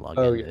right. n log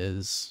n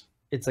is...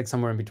 It's like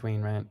somewhere in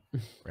between, right?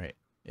 Right.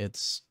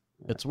 It's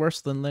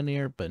worse than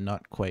linear, but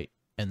not quite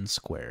n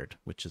squared,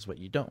 which is what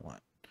you don't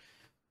want.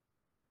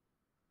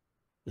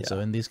 Yeah. So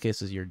in these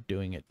cases, you're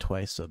doing it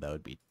twice, so that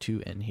would be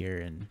 2n here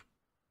and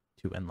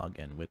 2n log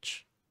n,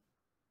 which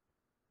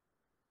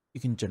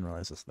you can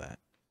generalize as that.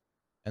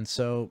 And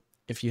so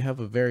if you have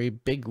a very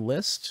big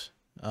list,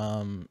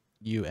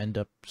 you end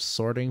up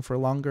sorting for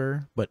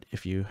longer, but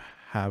if you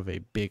have a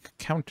big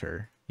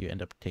counter, you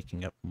end up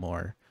taking up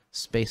more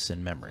space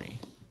in memory.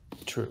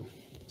 True.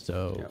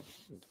 So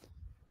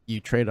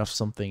you trade off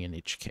something in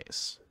each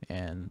case,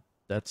 and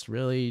that's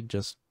really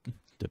just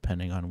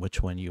depending on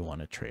which one you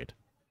want to trade.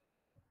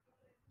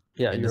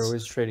 Yeah, and you're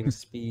always trading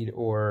speed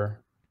or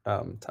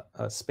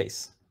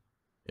space.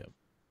 Yep.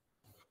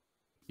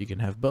 You can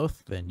have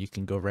both, then you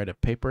can go write a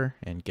paper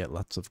and get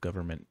lots of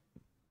government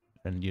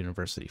and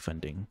university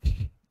funding.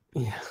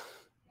 Yeah.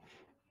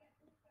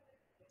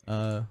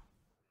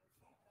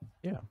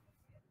 Yeah.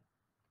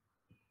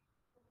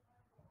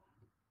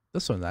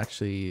 This one's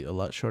actually a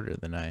lot shorter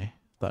than I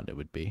thought it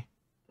would be.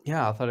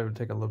 Yeah, I thought it would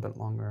take a little bit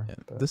longer. Yeah,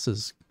 but... This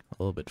is a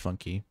little bit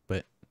funky,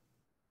 but...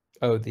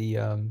 Oh,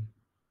 the...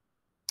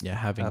 yeah,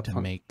 having to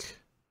make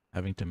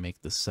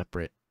the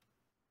separate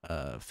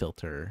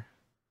filter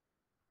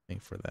thing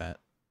for that.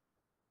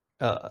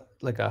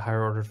 Like a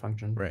higher order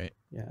function. Right.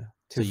 Yeah.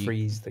 To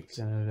freeze the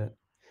candidate.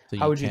 So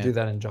how would you do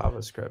that in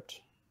JavaScript?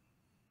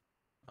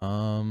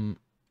 Because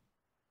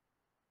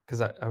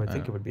I would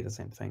think it would be the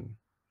same thing.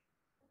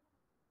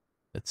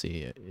 Let's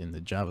see, in the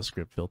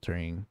JavaScript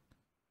filtering,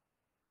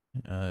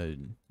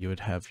 you would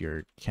have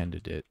your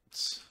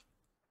candidates,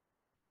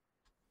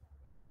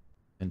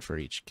 and for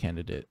each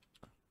candidate,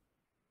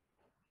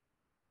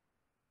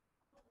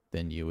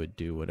 then you would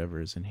do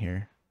whatever is in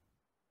here.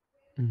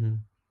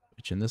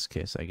 Which in this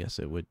case, I guess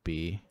it would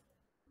be,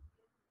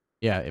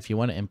 yeah, if you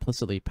want to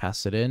implicitly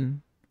pass it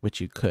in,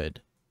 which you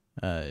could,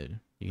 you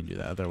can do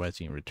that. Otherwise,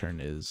 you can return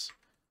is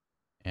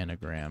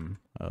anagram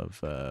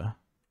of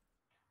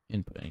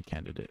input and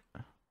candidate.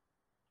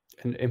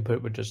 And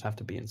input would just have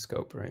to be in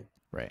scope, right?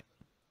 Right.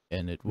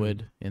 And it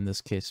would in this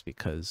case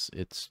because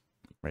it's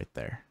right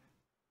there.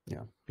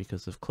 Yeah.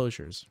 Because of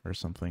closures or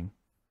something.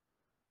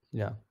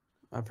 Yeah.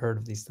 I've heard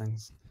of these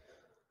things.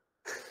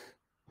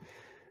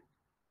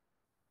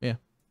 Yeah.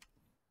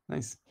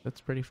 Nice. That's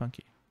pretty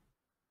funky.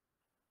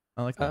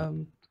 I like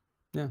that.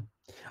 Yeah.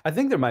 I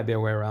think there might be a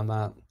way around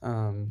that.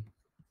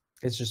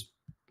 It's just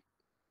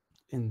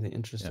in the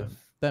interest of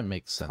that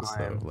makes sense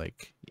time. Though.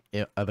 Like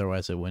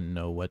otherwise I wouldn't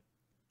know what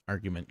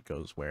argument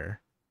goes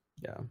where.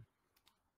 Yeah.